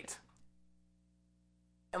date,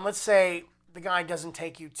 and let's say the guy doesn't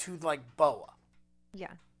take you to, like, Boa,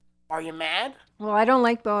 Yeah. are you mad? Well, I don't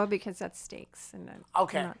like boa because that's steaks, and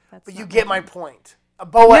Okay, that's but not you get my my point. A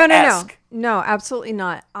Boa-esque. No, absolutely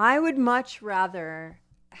not. I would much rather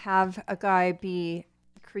have a guy be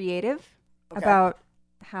creative about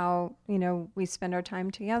how, you know, we spend our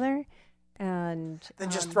time together, and Than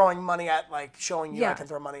just throwing money at, like, showing you I yeah. can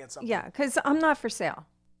throw money at something. yeah, because I'm not for sale,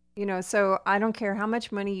 you know. So I don't care how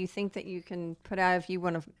much money you think that you can put out if you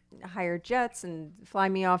want to hire jets and fly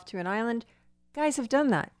me off to an island. Guys have done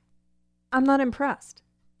that. I'm not impressed.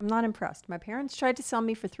 My parents tried to sell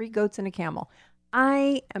me for 3 goats and a camel.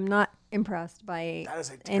 I am not impressed by That is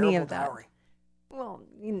a any terrible of that. dowry. Well,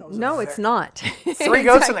 was no, a it's not. 3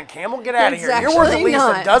 goats and a camel? Get out of It's here. You're worth at actually least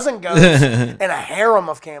not. a dozen goats and a harem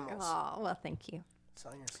of camels. Oh, well, thank you.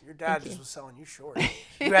 Selling your dad just was selling you short.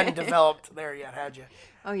 You hadn't developed there yet, had you?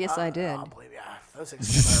 Oh, yes, I did. I believe yeah. Those things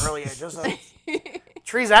came at an early age.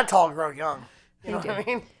 Trees that tall grow young. You know what I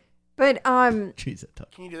mean? But Jeez, that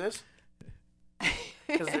tough. Can you do this?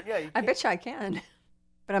 'Cause, yeah, you I can. bet you I can.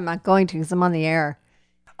 But I'm not going to because I'm on the air.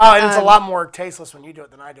 Oh, and it's a lot more tasteless when you do it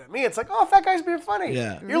than I do it. Me, it's like, oh, fat guy's being funny.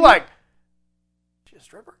 Yeah. You're like, she a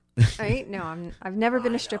stripper? Right? No, I've never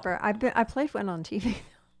been a stripper. I played one on TV.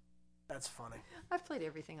 That's funny. I've played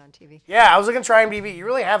everything on TV. Yeah, I was looking at IMDb. You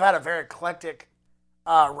really have had a very eclectic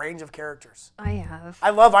range of characters. I have. I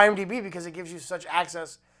love IMDb because it gives you such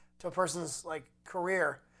access to a person's like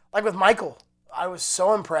career. Like with Michael, I was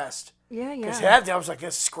so impressed. Yeah. Because that day I was like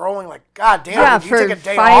this scrolling, like, God damn, Yeah, did you for take a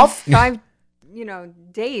day 5 off? 5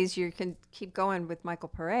 days you can keep going with Michael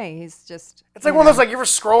Pare. He's just It's like one of those, like, you ever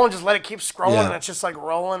scroll and just let it keep scrolling Yeah. and it's just like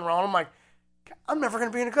rolling. I'm like, I'm never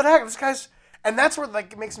going to be in a good actor. This guy's, and that's what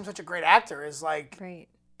like makes him such a great actor is like great.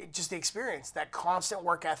 just the experience, that constant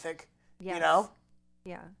work ethic. Yes. You know,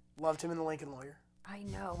 Yeah. loved him in The Lincoln Lawyer. I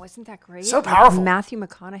know. Wasn't that great? So With powerful. Matthew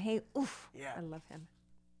McConaughey. Oof. Yeah. I love him.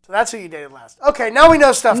 So that's who you dated last. Okay, now we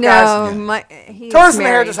know stuff, guys. No, he's Tortoise and the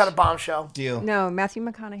Hare married. just had a bombshell Deal. No, Matthew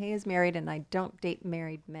McConaughey is married, and I don't date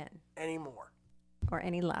married men anymore. or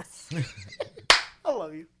any less. I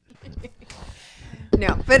love you.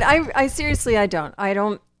 No, but I seriously, I don't.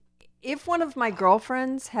 If one of my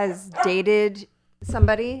girlfriends has dated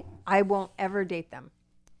somebody, I won't ever date them.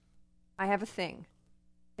 I have a thing.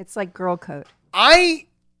 It's like girl code. Do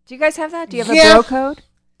you guys have that? Do you have a bro code?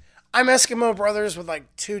 I'm Eskimo brothers with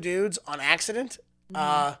like 2 dudes on accident.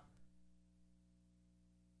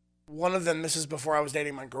 One of them, this is before I was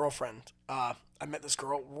dating my girlfriend. I met this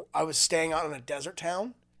girl. I was staying out in a desert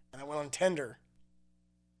town, and I went on Tinder.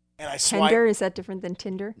 And I swiped. Tinder, is that different than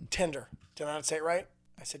Tinder? Tinder. Did I not say it right?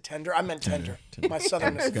 I said tender. I meant tender. My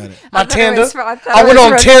southernness. Got it. My Tinder. I went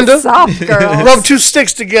on Tinder. Soft girls. Rubbed 2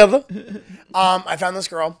 sticks together. I found this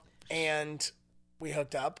girl, and we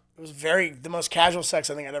hooked up. It was the most casual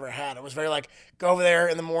sex I think I'd ever had. It was very like, go over there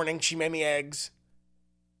in the morning. She made me eggs.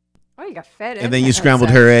 Oh, you got fed in. And then you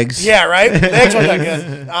scrambled her eggs. Yeah, right? The eggs weren't that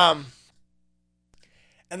good.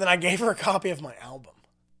 And then I gave her a copy of my album.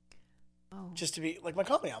 Oh. Just to be, like, my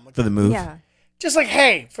comedy album. For the move. Yeah. Just like,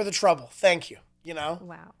 hey, for the trouble. Thank you. You know?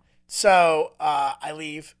 Wow. So I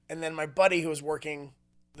leave. And then my buddy who was working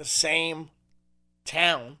the same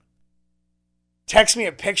town texts me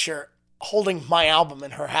a picture holding my album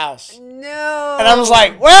in her house. No. And I was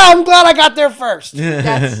like, well, I'm glad I got there first.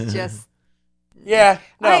 That's just. Yeah.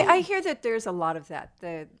 No. I hear that there's a lot of that.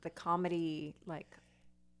 The comedy, like,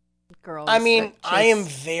 girls. I mean, that I am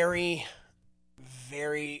chase- very,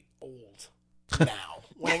 very old now.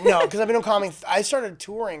 Because I've been doing comedy. I started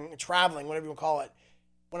touring, traveling, whatever you call it,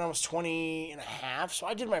 when I was 20 and a half. So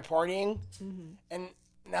I did my partying. Mm-hmm. And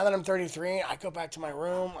now that I'm 33, I go back to my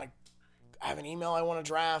room. Like, I have an email I want to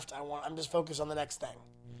draft. I'm just focused on the next thing.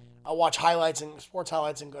 I'll watch highlights and sports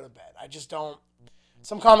highlights and go to bed. I just don't.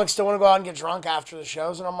 Some comics still want to go out and get drunk after the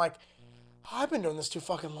shows, and I'm like, I've been doing this too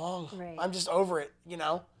fucking long. Right. I'm just over it, you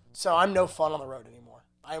know? So I'm no fun on the road anymore.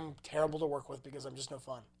 I'm terrible to work with because I'm just no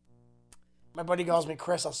fun. My buddy calls me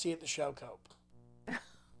Chris. I'll see you at the show, Cope.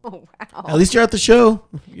 Oh, wow. At least you're at the show.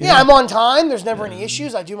 Yeah, I'm on time. There's never any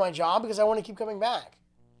issues. I do my job because I want to keep coming back.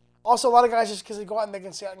 Also, a lot of guys just because they go out and they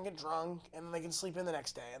can stay out and get drunk and then they can sleep in the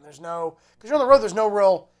next day. And there's no, because you're on the road, there's no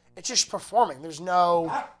real, it's just performing. There's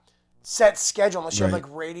no set schedule unless you have like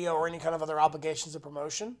radio or any kind of other obligations of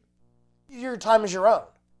promotion. Your time is your own.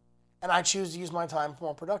 And I choose to use my time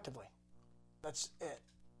more productively. That's it.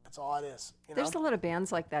 That's all it is. You know? There's a lot of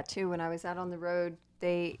bands like that too. When I was out on the road,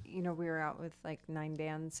 we were out with like 9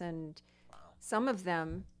 bands, and some of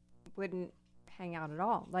them wouldn't hang out at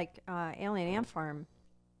all. Like Alien Ant Farm,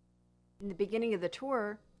 in the beginning of the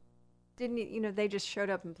tour, they just showed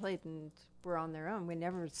up and played and were on their own. We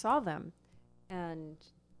never saw them. And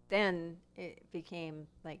then it became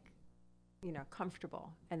like,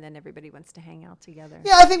 comfortable, and then everybody wants to hang out together.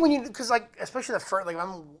 Yeah, I think because like, especially the first, like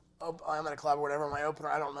I'm at a club or whatever, my opener,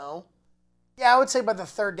 I don't know. Yeah, I would say by the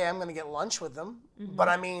third day I'm going to get lunch with them. Mm-hmm. But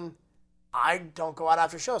I mean, I don't go out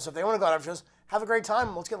after shows. So if they want to go out after shows, have a great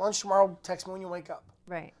time. Let's get lunch tomorrow. Text me when you wake up.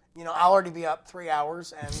 Right. I'll already be up 3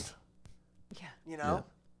 hours, and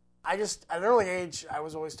I just at an early age I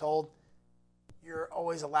was always told you're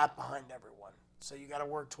always a lap behind everyone. So you got to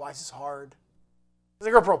work twice as hard. Because I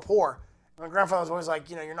grew up real poor. My grandfather was always like,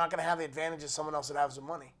 you're not going to have the advantages someone else that has some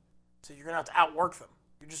money. So you're going to have to outwork them.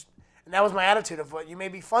 And that was my attitude of what you may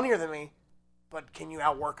be funnier than me, but can you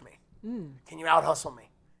outwork me? Can you out-hustle me?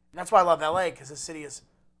 And that's why I love LA, because this city is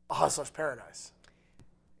a hustler's paradise.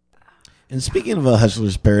 And speaking of a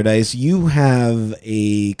hustler's paradise, you have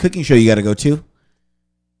a cooking show you got to go to.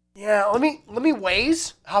 Yeah, let me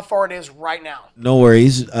Waze how far it is right now. No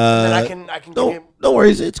worries. And I can. No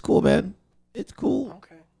worries. It's cool, man. It's cool.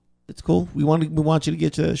 Okay. It's cool. We want you to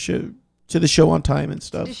get to the show on time and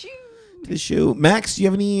stuff. To the show. Max, do you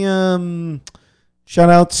have any shout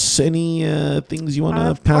outs? Any things you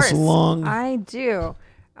want to pass along? I do.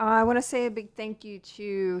 I want to say a big thank you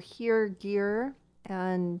to Hare Gear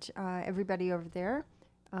and everybody over there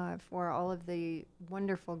for all of the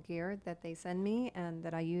wonderful gear that they send me and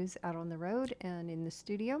that I use out on the road and in the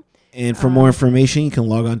studio. And for more information, you can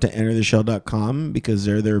log on to entertheshell.com because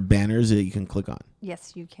there are banners that you can click on.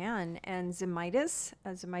 Yes, you can. And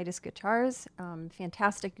Zemitis Guitars,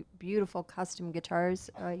 fantastic, beautiful custom guitars.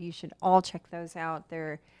 You should all check those out.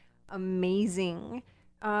 They're amazing.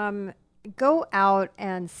 Go out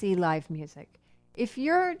and see live music. If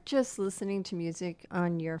you're just listening to music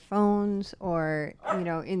on your phones or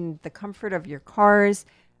in the comfort of your cars,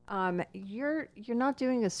 you're not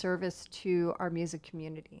doing a service to our music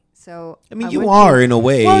community. So you are in a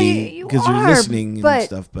way because you're listening and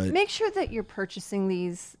stuff. But make sure that you're purchasing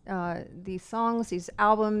these songs, these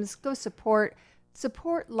albums. Go support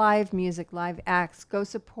live music, live acts. Go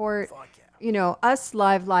support us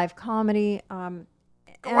live comedy. Go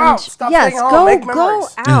out. Stop staying home. Make memories. Go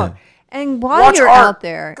out. And while you're out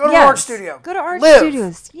there, go to art studio. Go to art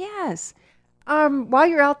studios. Yes. While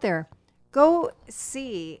you're out there, go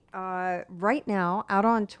see right now out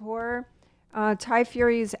on tour. Ty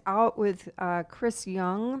Fury's out with Chris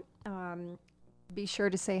Young. Be sure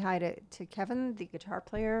to say hi to Kevin, the guitar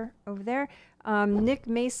player over there. Nick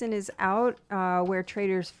Mason is out where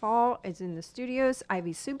Traders Fall is in the studios.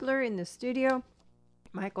 Ivy Subler in the studio.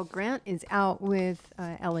 Michael Grant is out with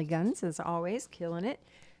Ellie Guns, as always, killing it.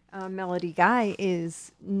 Melody Guy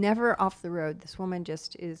is never off the road. This woman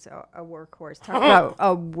just is a workhorse. Talk about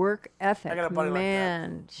a work ethic. I got a buddy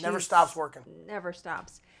man. Like that. Never stops working. Never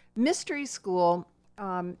stops. Mystery School.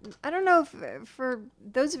 I don't know if for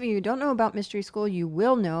those of you who don't know about Mystery School, you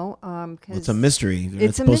will know. Cause it's a mystery.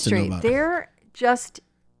 It's a mystery. They're just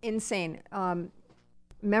insane.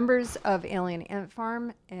 Members of Alien Ant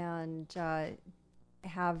Farm and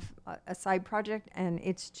have a side project, and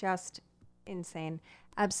it's just insane.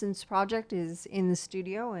 Absence Project is in the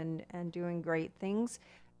studio and doing great things.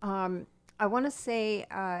 I want to say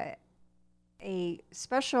a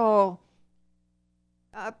special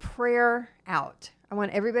prayer out. I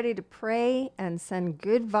want everybody to pray and send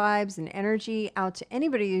good vibes and energy out to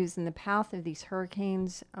anybody who's in the path of these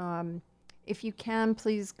hurricanes. If you can,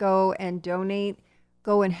 please go and donate.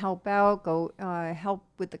 Go and help out. Go help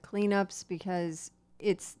with the cleanups because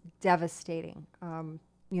it's devastating.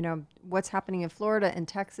 What's happening in Florida and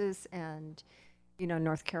Texas and,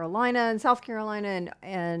 North Carolina and South Carolina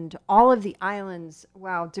and all of the islands.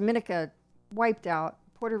 Wow. Dominica wiped out.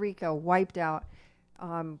 Puerto Rico wiped out.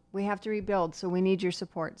 We have to rebuild. So we need your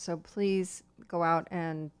support. So please go out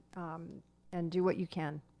and do what you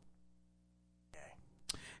can.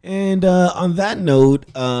 And on that note,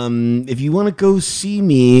 if you want to go see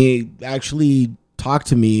me, actually talk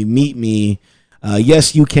to me, meet me,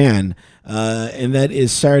 yes, you can. and that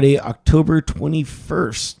is Saturday, October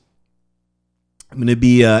 21st. I'm going to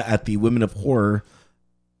be at the Women of Horror.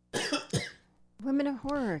 Women of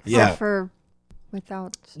Horror. Except Yeah. for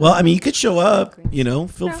without. Well, I mean, you could show up, feel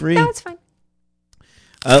free. No, it's fine.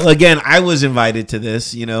 Again, I was invited to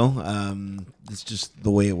this, it's just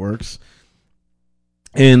the way it works.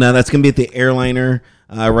 And that's going to be at the Airliner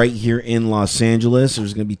right here in Los Angeles.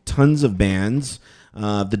 There's going to be tons of bands.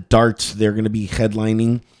 The Darts, they're going to be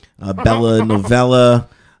headlining. Bella Novella,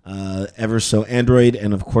 Ever So Android,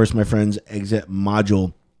 and of course, my friends Exit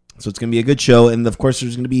Module. So it's going to be a good show. And of course,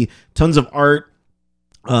 there's going to be tons of art.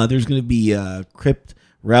 There's going to be Crypt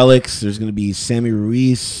Relics. There's going to be Sammy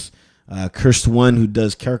Ruiz. Cursed One, who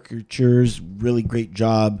does caricatures, really great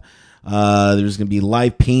job. There's going to be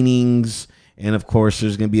live paintings, and of course,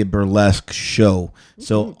 there's going to be a burlesque show.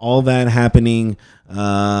 So all that happening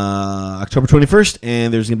October 21st,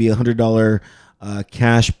 and there's going to be $100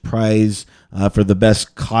 cash prize for the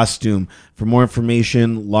best costume. For more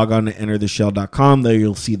information, log on to entertheshell.com. There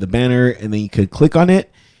you'll see the banner, and then you could click on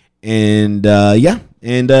it. And again,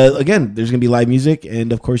 there's going to be live music,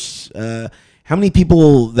 and of course, how many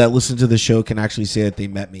people that listen to the show can actually say that they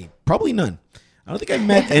met me? Probably none. I don't think I've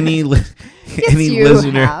met any any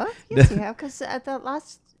listener. Yes, you have. Because at the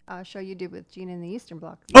last show you did with Gina in the Eastern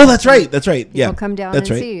Bloc. Oh, that's right. That's right. Yeah. People come down that's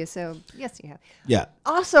and right. see you. So, yes, you have. Yeah.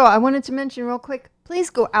 Also, I wanted to mention real quick, please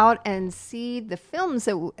go out and see the films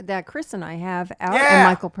that Chris and I have out and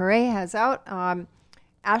Michael Pare has out.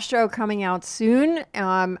 Astro coming out soon.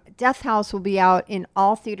 Death House will be out in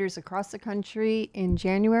all theaters across the country in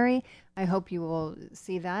January. I hope you will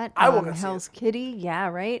see that. I will go see Hell's it. Kitty, yeah,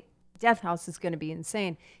 right? Death House is going to be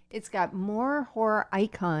insane. It's got more horror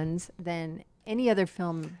icons than any other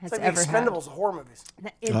film has It's like ever the had. Expendables of horror movies.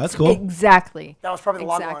 that's cool. Exactly. That was probably the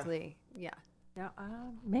log line. Exactly. Yeah. Yeah.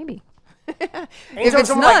 Maybe. Anytime If it's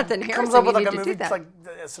someone, not, then comes Harrison, up with you like a need to do movie, that. like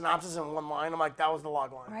a synopsis in one line. I'm like, that was the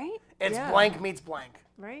log line. Right? It's Yeah. blank meets blank.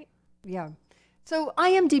 Right? Yeah. So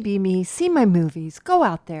IMDb me, see my movies, go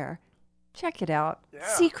out there, check it out, Yeah.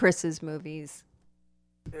 see Chris's movies.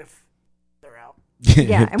 If they're out.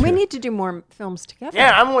 Yeah, and we need to do more films together.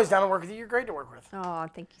 Yeah, I'm always down to work with you. You're great to work with. Oh,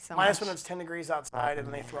 thank you so Minus much. when it's 10 degrees outside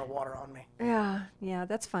and they throw water on me. Yeah,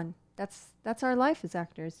 that's fun. That's our life as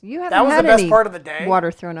actors. You haven't That was had the best any part of the day.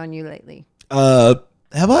 water thrown on you lately. Have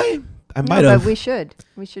I? I might No, have. but we should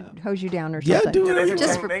hose you down or Yeah, something. do it. Dude,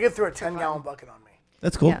 Just they get through a 10-gallon bucket on me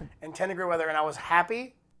That's cool. Yeah. in 10-degree weather, and I was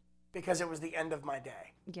happy because it was the end of my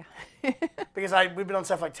day. Yeah. Because we've been on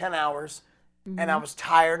set for like 10 hours, Mm-hmm. and I was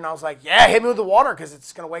tired, and I was like, yeah, hit me with the water because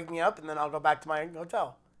it's going to wake me up, and then I'll go back to my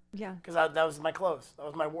hotel. Yeah. Because that was my clothes. That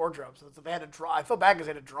was my wardrobe. So they had to dry. I felt bad because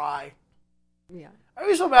they had to dry. Yeah. I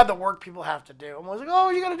always feel bad the work people have to do. I'm always like,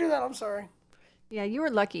 oh, you got to do that. I'm sorry. Yeah, you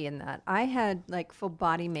were lucky in that. I had like full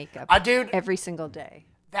body makeup Dude, every single day.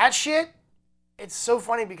 that shit, it's so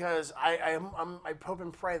funny because I hope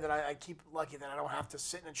and pray that I keep lucky that I don't have to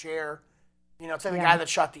sit in a chair. You know, it's like the guy that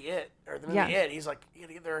shot the movie It. He's like, you got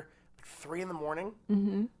to get there like 3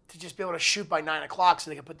 a.m. to just be able to shoot by 9 o'clock so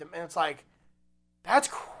they can put them. And it's like, that's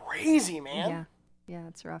crazy, man. Yeah. Yeah,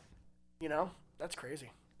 it's rough. You know, that's crazy.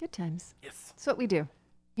 Good times. Yes. That's what we do.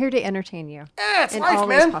 Here to entertain you. Yeah, it's in life, all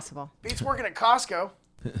man. ways possible. Beats working at Costco.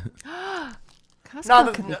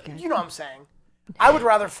 Costco could be good. You know what I'm saying. I would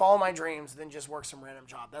rather follow my dreams than just work some random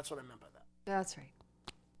job. That's what I meant by that. That's right.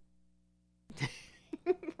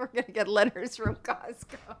 We're going to get letters from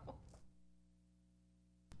Costco.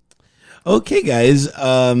 Okay, guys.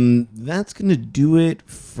 That's going to do it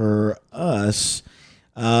for us.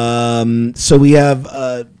 So we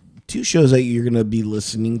have 2 shows that you're going to be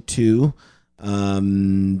listening to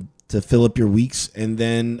fill up your weeks. And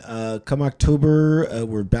then come October,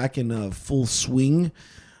 we're back in full swing.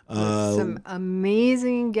 Some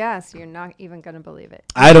amazing guests. You're not even going to believe it.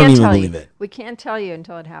 I don't even believe it. We can't tell you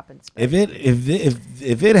until it happens. If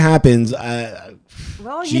it happens,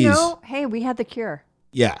 Well, geez. you know, hey, we had the cure.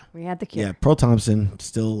 Yeah. We had the cure. Yeah, Pearl Thompson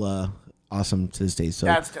still awesome to this day. So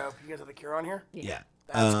That's dope. You guys have the cure on here? yeah,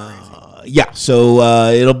 That's crazy. yeah. So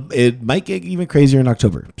it might get even crazier in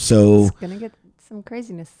October. So It's going to get some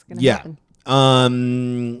craziness. It's going to yeah. happen.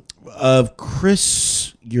 Of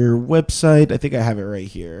Chris, your website. I think I have it right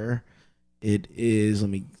here. It is. Let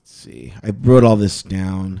me see. I wrote all this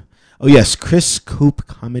down. Oh yes,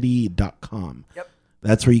 chriscopecomedy.com. Yep.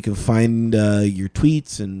 That's where you can find your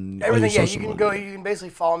tweets and Everything, all your yeah. social You can media. go. You can basically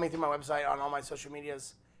follow me through my website on all my social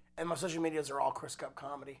medias, and my social medias are all Chris Cup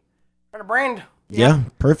Comedy. Got a brand, Yeah,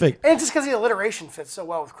 perfect. and it's just because the alliteration fits so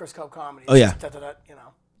well with Chris Cup Comedy. Oh, yeah. It's just you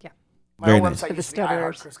know. Yeah. My Very old nice. website For the used to be I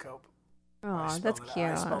Heart stutterers. Chris Cope. Oh, that's cute.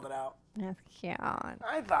 I spelled it out. That's cute.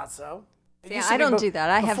 I thought so. It Yeah, used to I be don't do that.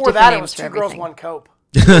 I have before different that, it names was for two girls, everything. one cope.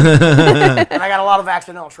 And I got a lot of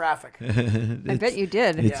accidental traffic. I bet you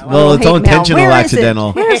did. Yeah, Well, it's all hate mail. intentional Where is it?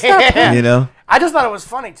 accidental. Where's that? You know? I just thought it was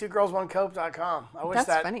funny. 2girlsonecope.com.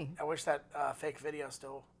 That's funny. I wish that fake video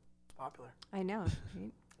still was popular. I know.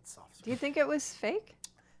 It's soft. Do you think it was fake?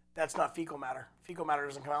 That's not fecal matter. Fecal matter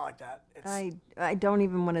doesn't come out like that. It's I don't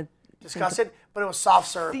even want to discuss it, but it was soft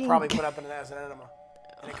serve, think. probably put up as an enema,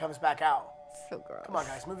 and it comes back out. So gross. Come on,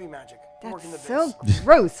 guys, movie magic. You work in the That's biz. so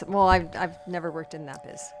gross. Well, I've never worked in that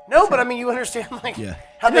biz. No, but I mean, you understand like Yeah.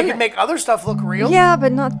 how they can make other stuff look real. Yeah,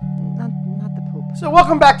 but not the poop. So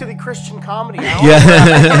welcome back to the Christian Comedy Hour.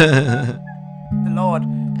 The Lord.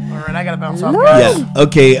 All right, I gotta bounce off, Lord. guys. Yeah.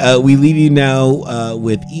 Okay. We leave you now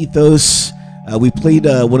with Ethos. We played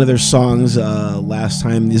one of their songs last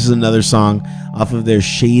time. This is another song off of their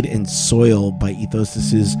Shade and Soil by Ethos.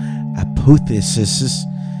 This is Apotheosis.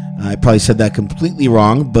 I probably said that completely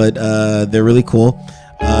wrong, but they're really cool.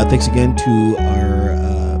 Thanks again to our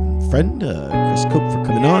friend Chris Cope for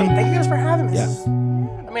coming on. Thank you guys for having me. Yeah.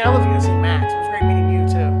 I mean, I love you guys see Max. It was great meeting you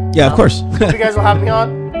too. Yeah, of course. Hope you guys will have me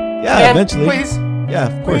on. Yeah, Again, eventually. Please. Yeah,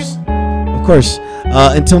 of course. Of course.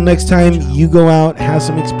 Until next time, you go out, have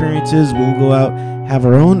some experiences. We'll go out, have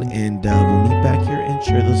our own, and we'll meet back here and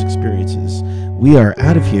share those experiences. We are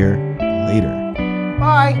out of here. Later.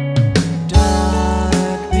 Bye.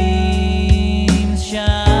 Dark beams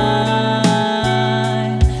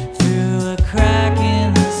shine through a crack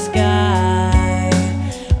in the sky.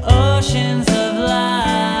 Oceans of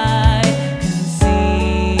light can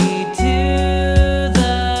see to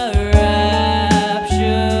the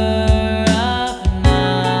rapture of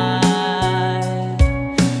night,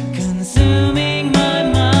 consuming my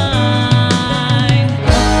mind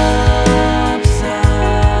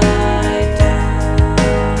upside down.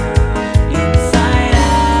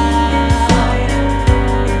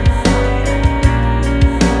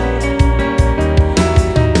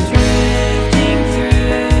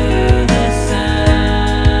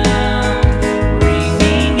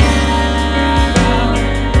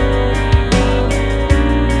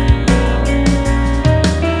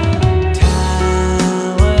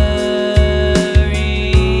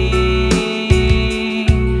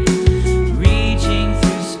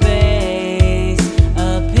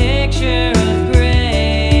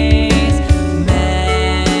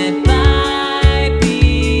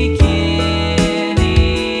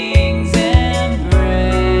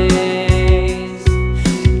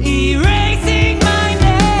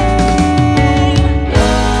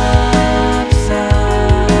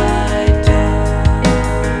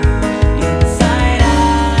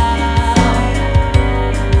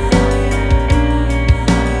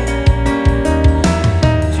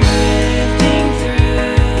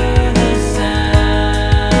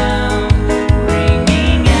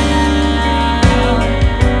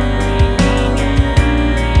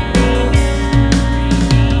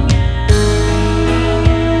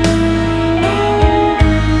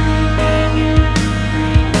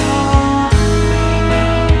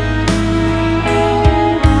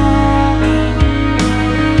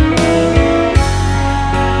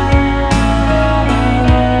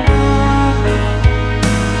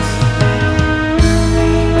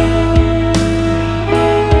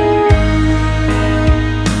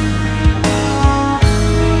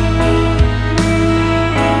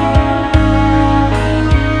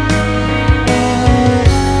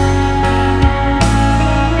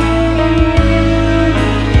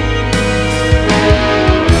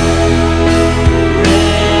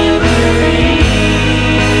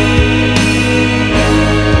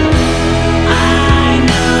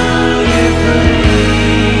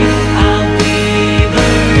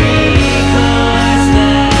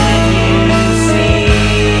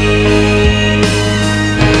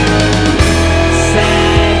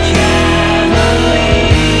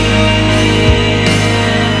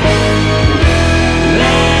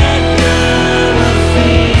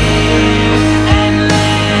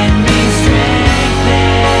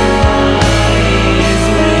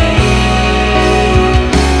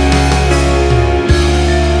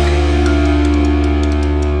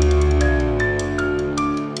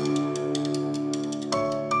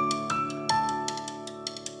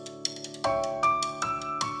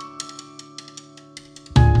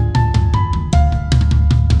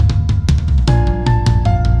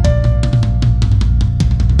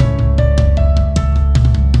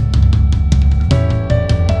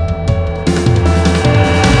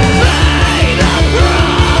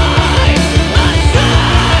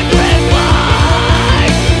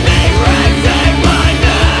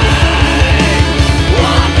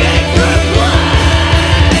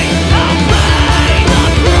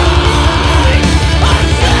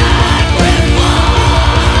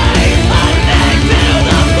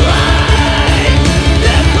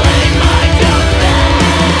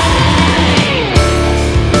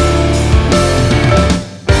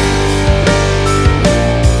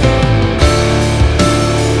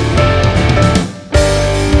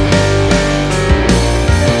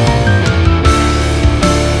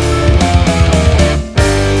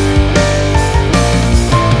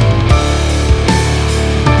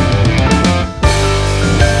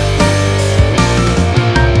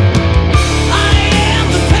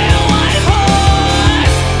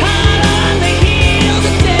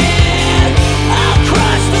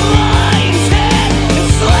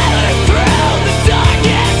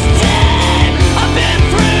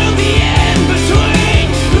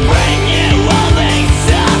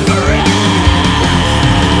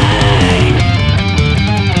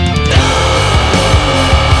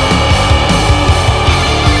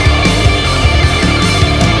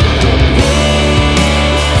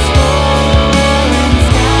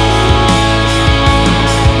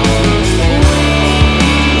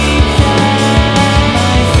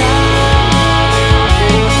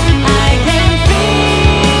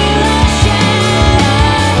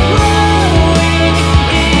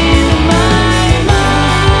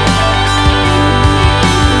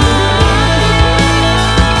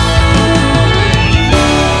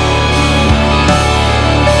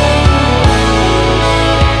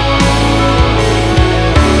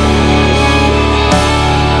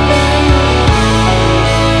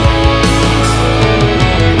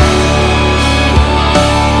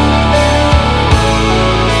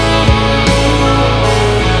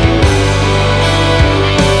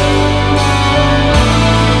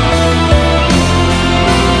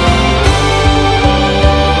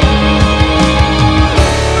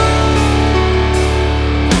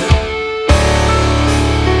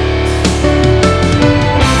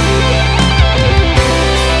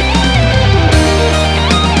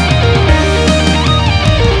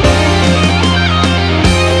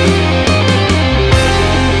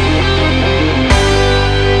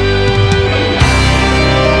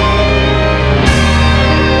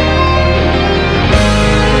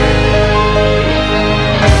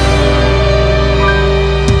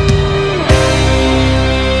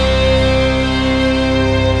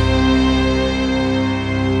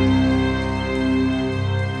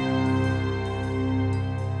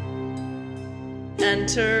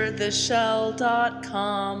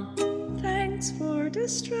 entertheshell.com. Thanks for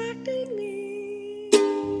distracting me.